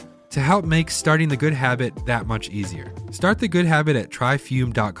 P-A-S-T, to help make starting the good habit that much easier. Start the good habit at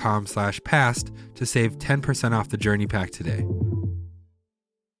tryfume.com/past to save 10% off the journey pack today.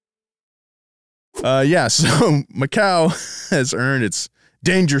 So Macau has earned its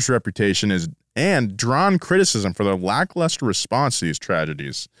dangerous reputation and drawn criticism for their lackluster response to these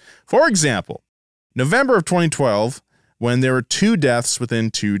tragedies. For example, November of 2012, when there were 2 deaths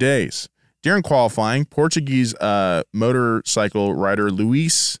within 2 days. During qualifying, Portuguese motorcycle rider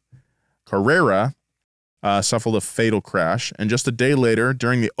Luis Carrera suffered a fatal crash, and just a day later,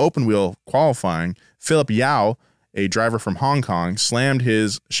 during the open-wheel qualifying, Philip Yao, a driver from Hong Kong, slammed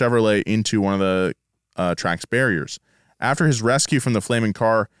his Chevrolet into one of the track's barriers. After his rescue from the flaming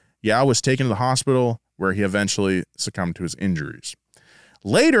car, Yao was taken to the hospital, where he eventually succumbed to his injuries.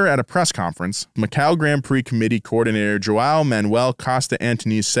 Later, at a press conference, Macau Grand Prix Committee Coordinator Joao Manuel Costa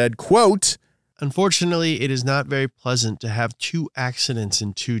Antonis said, quote, "Unfortunately, it is not very pleasant to have 2 accidents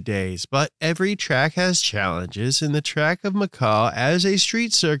in 2 days, but every track has challenges, and the track of Macau as a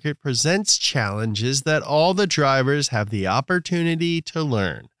street circuit presents challenges that all the drivers have the opportunity to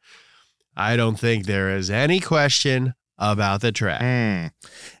learn. I don't think there is any question about the track."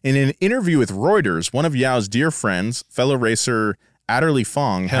 In an interview with Reuters, one of Yao's dear friends, fellow racer Adderley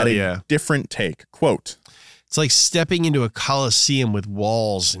Fong, had a different take. Quote, "It's like stepping into a coliseum with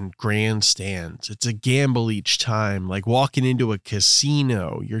walls and grandstands. It's a gamble each time, like walking into a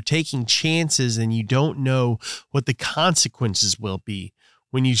casino. You're taking chances and you don't know what the consequences will be.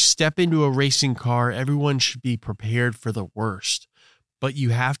 When you step into a racing car, everyone should be prepared for the worst. But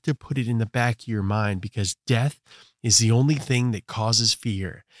you have to put it in the back of your mind because death is the only thing that causes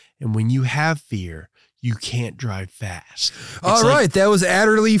fear. And when you have fear, you can't drive fast." All right, that was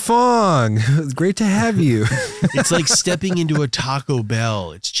Adderley Fong. Great to have you. It's like stepping into a Taco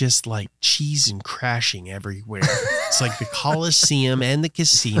Bell. It's just like cheese and crashing everywhere. It's like the Coliseum and the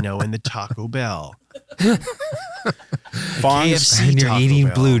casino and the Taco Bell. Fong's, and you're Taco eating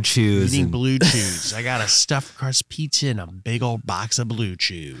Bell. Blue Chews. Eating Blue Chews. I got a stuffed crust pizza and a big old box of Blue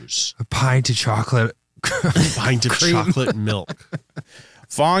Chews. A pint of chocolate. A pint of chocolate milk.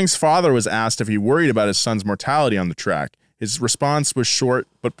 Fong's father was asked if he worried about his son's mortality on the track. His response was short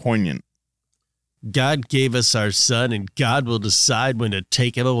but poignant. "God gave us our son, and God will decide when to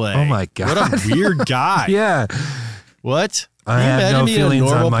take him away." Oh, my God. What a weird guy. Yeah. What? I Can you have no imagine being a feelings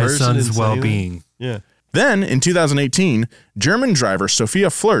normal on my person and son's saying that? well-being. Yeah. Then, in 2018, German driver Sophia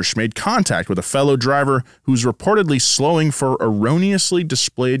Flörsch made contact with a fellow driver who's reportedly slowing for erroneously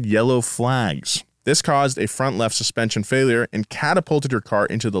displayed yellow flags. This caused a front left suspension failure and catapulted her car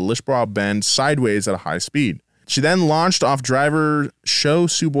into the Lischbrow bend sideways at a high speed. She then launched off driver Sho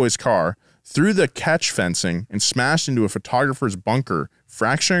Suboy's car through the catch fencing and smashed into a photographer's bunker,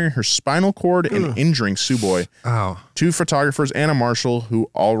 fracturing her spinal cord and injuring Suboy. Oh. 2 photographers and a marshal who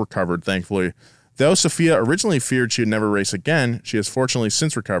all recovered, thankfully. Though Sophia originally feared she would never race again, she has fortunately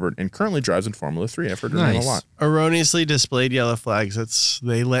since recovered and currently drives in Formula 3. I've heard her name a lot. Erroneously displayed yellow flags.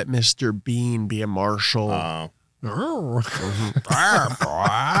 They let Mr. Bean be a marshal.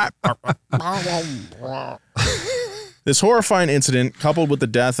 This horrifying incident, coupled with the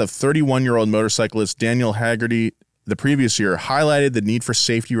death of 31-year-old motorcyclist Daniel Haggerty the previous year, highlighted the need for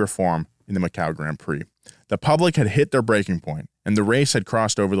safety reform in the Macau Grand Prix. The public had hit their breaking point, and the race had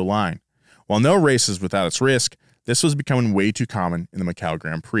crossed over the line. While no race is without its risk, this was becoming way too common in the Macau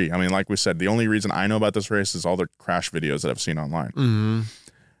Grand Prix. I mean, like we said, the only reason I know about this race is all the crash videos that I've seen online. Mm-hmm.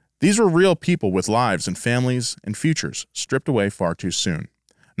 These were real people with lives and families and futures stripped away far too soon.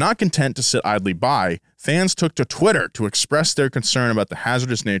 Not content to sit idly by, fans took to Twitter to express their concern about the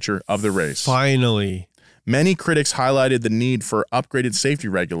hazardous nature of the race. Finally. Many critics highlighted the need for upgraded safety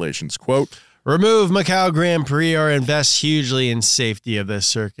regulations. Quote, "Remove Macau Grand Prix or invest hugely in safety of this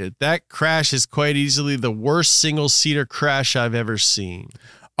circuit. That crash is quite easily the worst single-seater crash I've ever seen."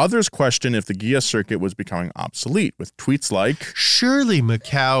 Others question if the Gia circuit was becoming obsolete, with tweets like, "Surely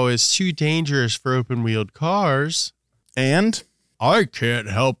Macau is too dangerous for open-wheeled cars." And "I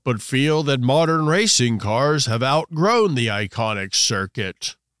can't help but feel that modern racing cars have outgrown the iconic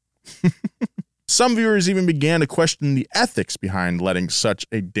circuit." some viewers even began to question the ethics behind letting such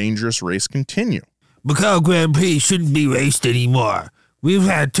a dangerous race continue. Macau Grand Prix shouldn't be raced anymore. We've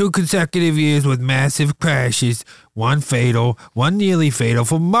had 2 consecutive years with massive crashes, one fatal, one nearly fatal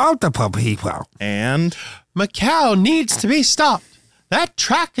for multiple people. And Macau needs to be stopped. That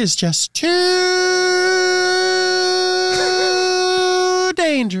track is just too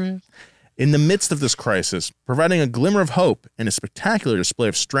dangerous. in the midst of this crisis, providing a glimmer of hope and a spectacular display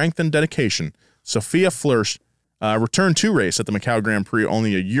of strength and dedication, Sophia Flörsch returned to race at the Macau Grand Prix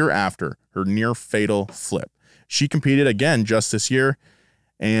only a year after her near-fatal flip. She competed again just this year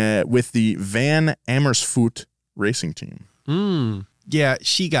with the Van Amersfoort racing team. Yeah,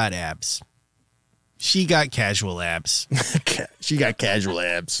 she got abs. She got casual abs. She got casual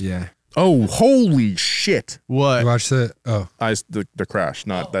abs. Yeah. Oh, holy shit. What? You watched the The crash,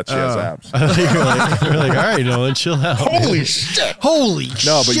 not that she has abs. You're like, all right, Nolan, chill out. Holy shit. Holy shit.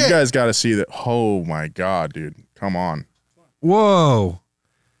 No, but you guys got to see that. Oh, my God, dude. Come on. whoa.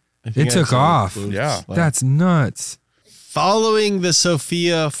 It took off. Yeah. That's nuts. Following the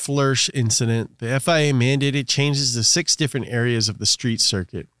Sophia Flörsch incident, the FIA mandated changes to 6 different areas of the street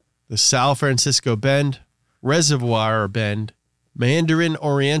circuit: the San Francisco Bend, Reservoir Bend, Mandarin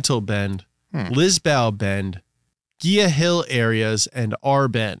Oriental Bend, Lisboa Bend, Gia Hill areas, and R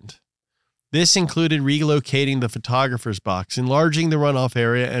Bend. This included relocating the photographer's box, enlarging the runoff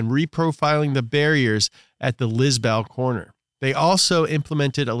area, and reprofiling the barriers at the Lisboa corner. They also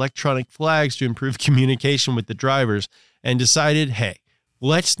implemented electronic flags to improve communication with the drivers and decided, hey,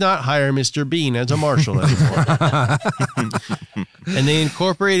 let's not hire Mr. Bean as a marshal anymore. And they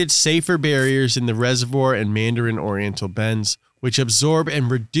incorporated safer barriers in the Reservoir and Mandarin Oriental Bends, which absorb and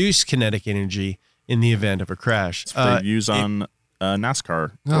reduce kinetic energy in the event of a crash. They use on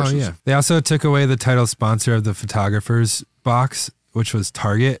NASCAR Oh, courses. yeah. They also took away the title sponsor of the photographer's box, which was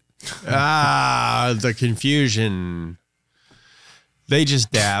Target. The confusion. They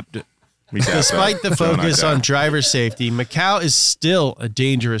just dabbed. Despite the Joe and I focus on dabbed. driver safety, Macau is still a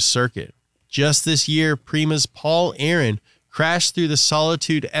dangerous circuit. Just this year, Prima's Paul Aaron crashed through the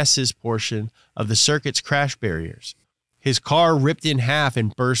Solitude S's portion of the circuit's crash barriers. His car ripped in half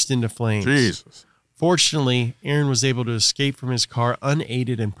and burst into flames. Jesus. Fortunately, Aaron was able to escape from his car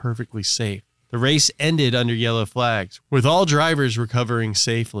unaided and perfectly safe. The race ended under yellow flags, with all drivers recovering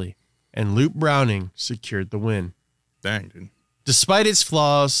safely, and Luke Browning secured the win. Dang, dude. Despite its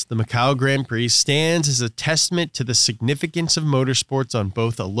flaws, the Macau Grand Prix stands as a testament to the significance of motorsports on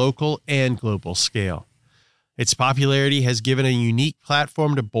both a local and global scale. Its popularity has given a unique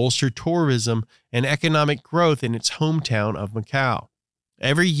platform to bolster tourism and economic growth in its hometown of Macau.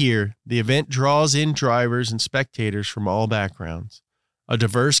 Every year, the event draws in drivers and spectators from all backgrounds, a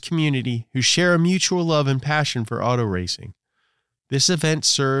diverse community who share a mutual love and passion for auto racing. This event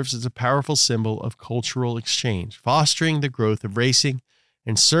serves as a powerful symbol of cultural exchange, fostering the growth of racing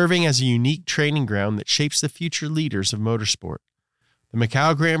and serving as a unique training ground that shapes the future leaders of motorsport. The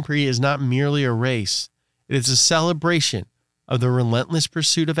Macau Grand Prix is not merely a race. It is a celebration of the relentless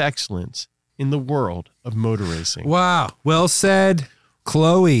pursuit of excellence in the world of motor racing. Wow. Well said,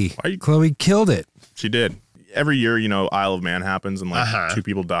 Chloe. Chloe killed it. She did. Every year, Isle of Man happens and like 2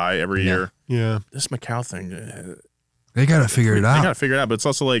 people die every year. Yeah. This Macau thing, They got to figure it they out. got to figure it out. But it's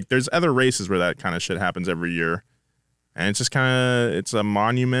also like there's other races where that kind of shit happens every year. And it's just it's a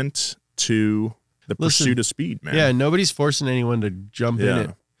monument to the pursuit of speed, man. Yeah, nobody's forcing anyone to jump in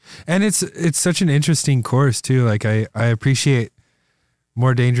it. And it's such an interesting course too. Like I appreciate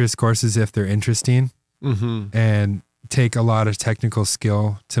more dangerous courses if they're interesting and take a lot of technical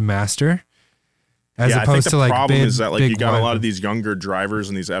skill to master. As opposed I think the to like problem big, is that like big you got a lot one of these younger drivers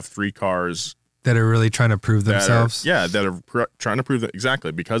in these F3 cars that are really trying to prove themselves. that are trying to prove that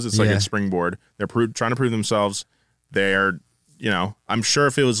exactly because it's like a springboard. They're trying to prove themselves. They're, I'm sure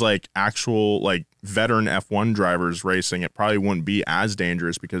if it was like actual like veteran F1 drivers racing, it probably wouldn't be as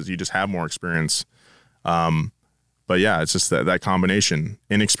dangerous because you just have more experience. But yeah, it's just that combination: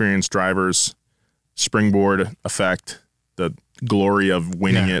 inexperienced drivers, springboard effect, the glory of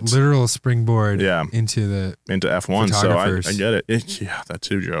winning it, literal springboard into F1. So I get it. Yeah, that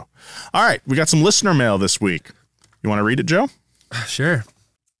too, Joe. All right, we got some listener mail this week. You want to read it, Joe? Sure.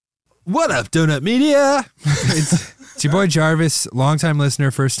 What up, Donut Media? It's your boy Jarvis, longtime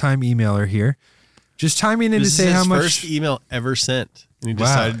listener, first time emailer here. Just chiming in This to say is how his much first email ever sent, and he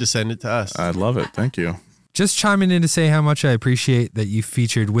decided to send it to us. I love it. Thank you. Just chiming in to say how much I appreciate that you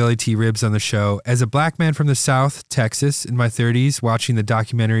featured Willie T. Ribs on the show. As a black man from the South, Texas, in my 30s, watching the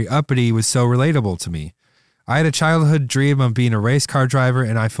documentary Uppity was so relatable to me. I had a childhood dream of being a race car driver,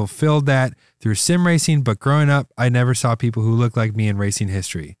 and I fulfilled that through sim racing, but growing up, I never saw people who looked like me in racing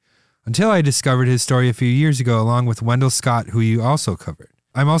history. Until I discovered his story a few years ago, along with Wendell Scott, who you also covered.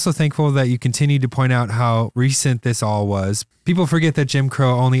 I'm also thankful that you continue to point out how recent this all was. People forget that Jim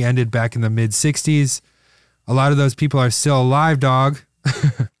Crow only ended back in the mid-60s. A lot of those people are still alive, dog.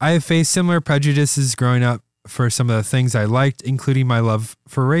 I have faced similar prejudices growing up for some of the things I liked, including my love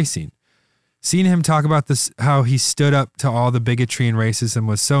for racing. Seeing him talk about this, how he stood up to all the bigotry and racism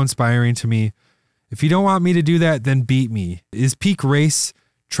was so inspiring to me. If you don't want me to do that, then beat me. It is peak race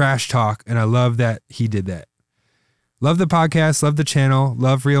trash talk, and I love that he did that. Love the podcast, love the channel,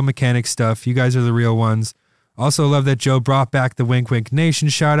 love real mechanic stuff. You guys are the real ones. Also love that Joe brought back the Wink Wink Nation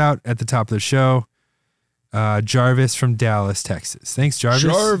shout out at the top of the show. Jarvis from Dallas, Texas. Thanks, Jarvis.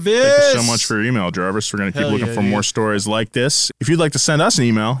 Thank you so much for your email, Jarvis. We're going to keep looking for more stories like this. If you'd like to send us an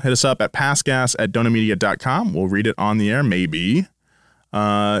email, hit us up at passgas@donamedia.com. We'll read it on the air, maybe.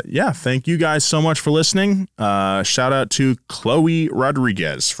 Thank you guys so much for listening. Shout out to Chloe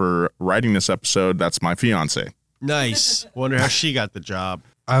Rodriguez for writing this episode. That's my fiance. Nice. Wonder how she got the job.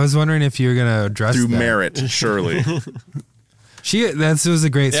 I was wondering if you were going to address Through that. merit, surely. That was a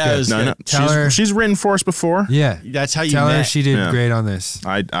great script. No. She's written for us before. Yeah. That's how you Tell her met. she did great on this.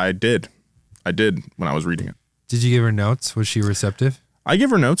 I did when I was reading it. Did you give her notes? Was she receptive? I give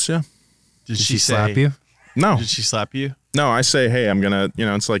her notes, yeah. Did she slap you? No. Did she slap you? No, I say, hey, I'm going to,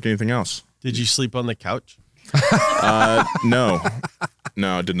 it's like anything else. Did you sleep on the couch? No.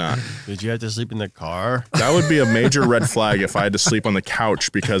 No, I did not. Did you have to sleep in the car? That would be a major red flag if I had to sleep on the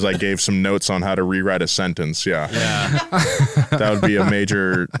couch because I gave some notes on how to rewrite a sentence. Yeah. That would be a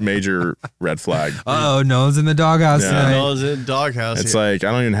major red flag. Uh-oh, Nolan's in the doghouse tonight. Nolan's in the doghouse. It's like,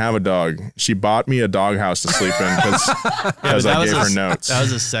 I don't even have a dog. She bought me a doghouse to sleep in because I gave her notes. That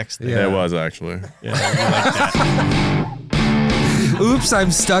was a sex thing. Yeah. It was, actually. Yeah, you like that. Oops,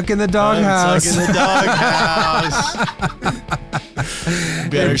 I'm stuck in the doghouse. I'm stuck in the doghouse.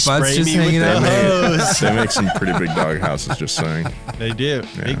 Better spray me with the hose. They make some pretty big dog houses, just saying. They do.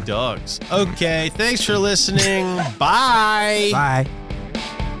 Yeah. Big dogs. Okay, thanks for listening. Bye. Bye.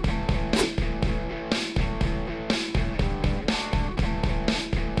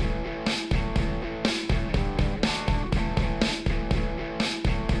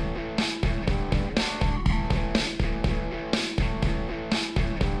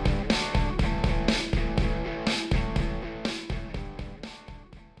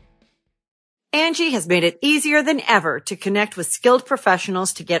 Angie has made it easier than ever to connect with skilled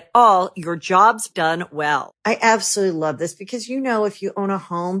professionals to get all your jobs done well. I absolutely love this because, if you own a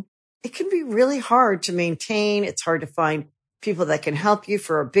home, it can be really hard to maintain. It's hard to find people that can help you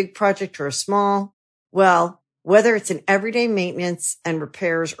for a big project or a small. Well, whether it's in everyday maintenance and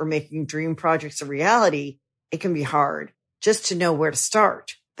repairs or making dream projects a reality, it can be hard just to know where to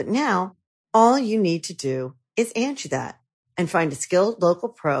start. But now all you need to do is Angie that and find a skilled local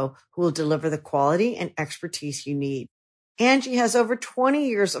pro who will deliver the quality and expertise you need. Angie has over 20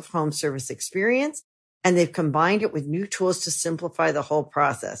 years of home service experience, and they've combined it with new tools to simplify the whole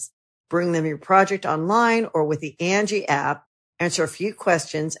process. Bring them your project online or with the Angie app, answer a few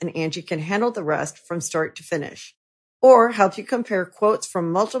questions, and Angie can handle the rest from start to finish. Or help you compare quotes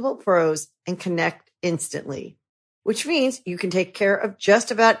from multiple pros and connect instantly, which means you can take care of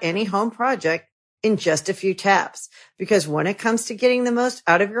just about any home project in just a few taps. Because when it comes to getting the most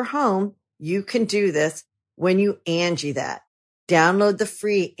out of your home, you can do this when you Angie that. Download the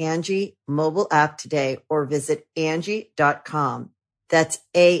free Angie mobile app today or visit Angie.com. That's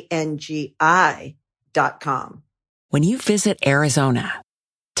ANGI.com. When you visit Arizona,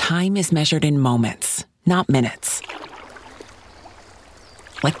 time is measured in moments, not minutes.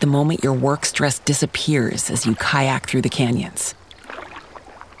 Like the moment your work stress disappears as you kayak through the canyons.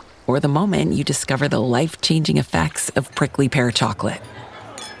 Or the moment you discover the life-changing effects of prickly pear chocolate.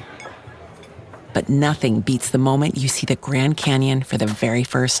 But nothing beats the moment you see the Grand Canyon for the very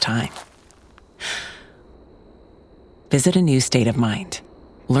first time. Visit a new state of mind.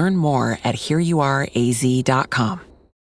 Learn more at hereyouareaz.com.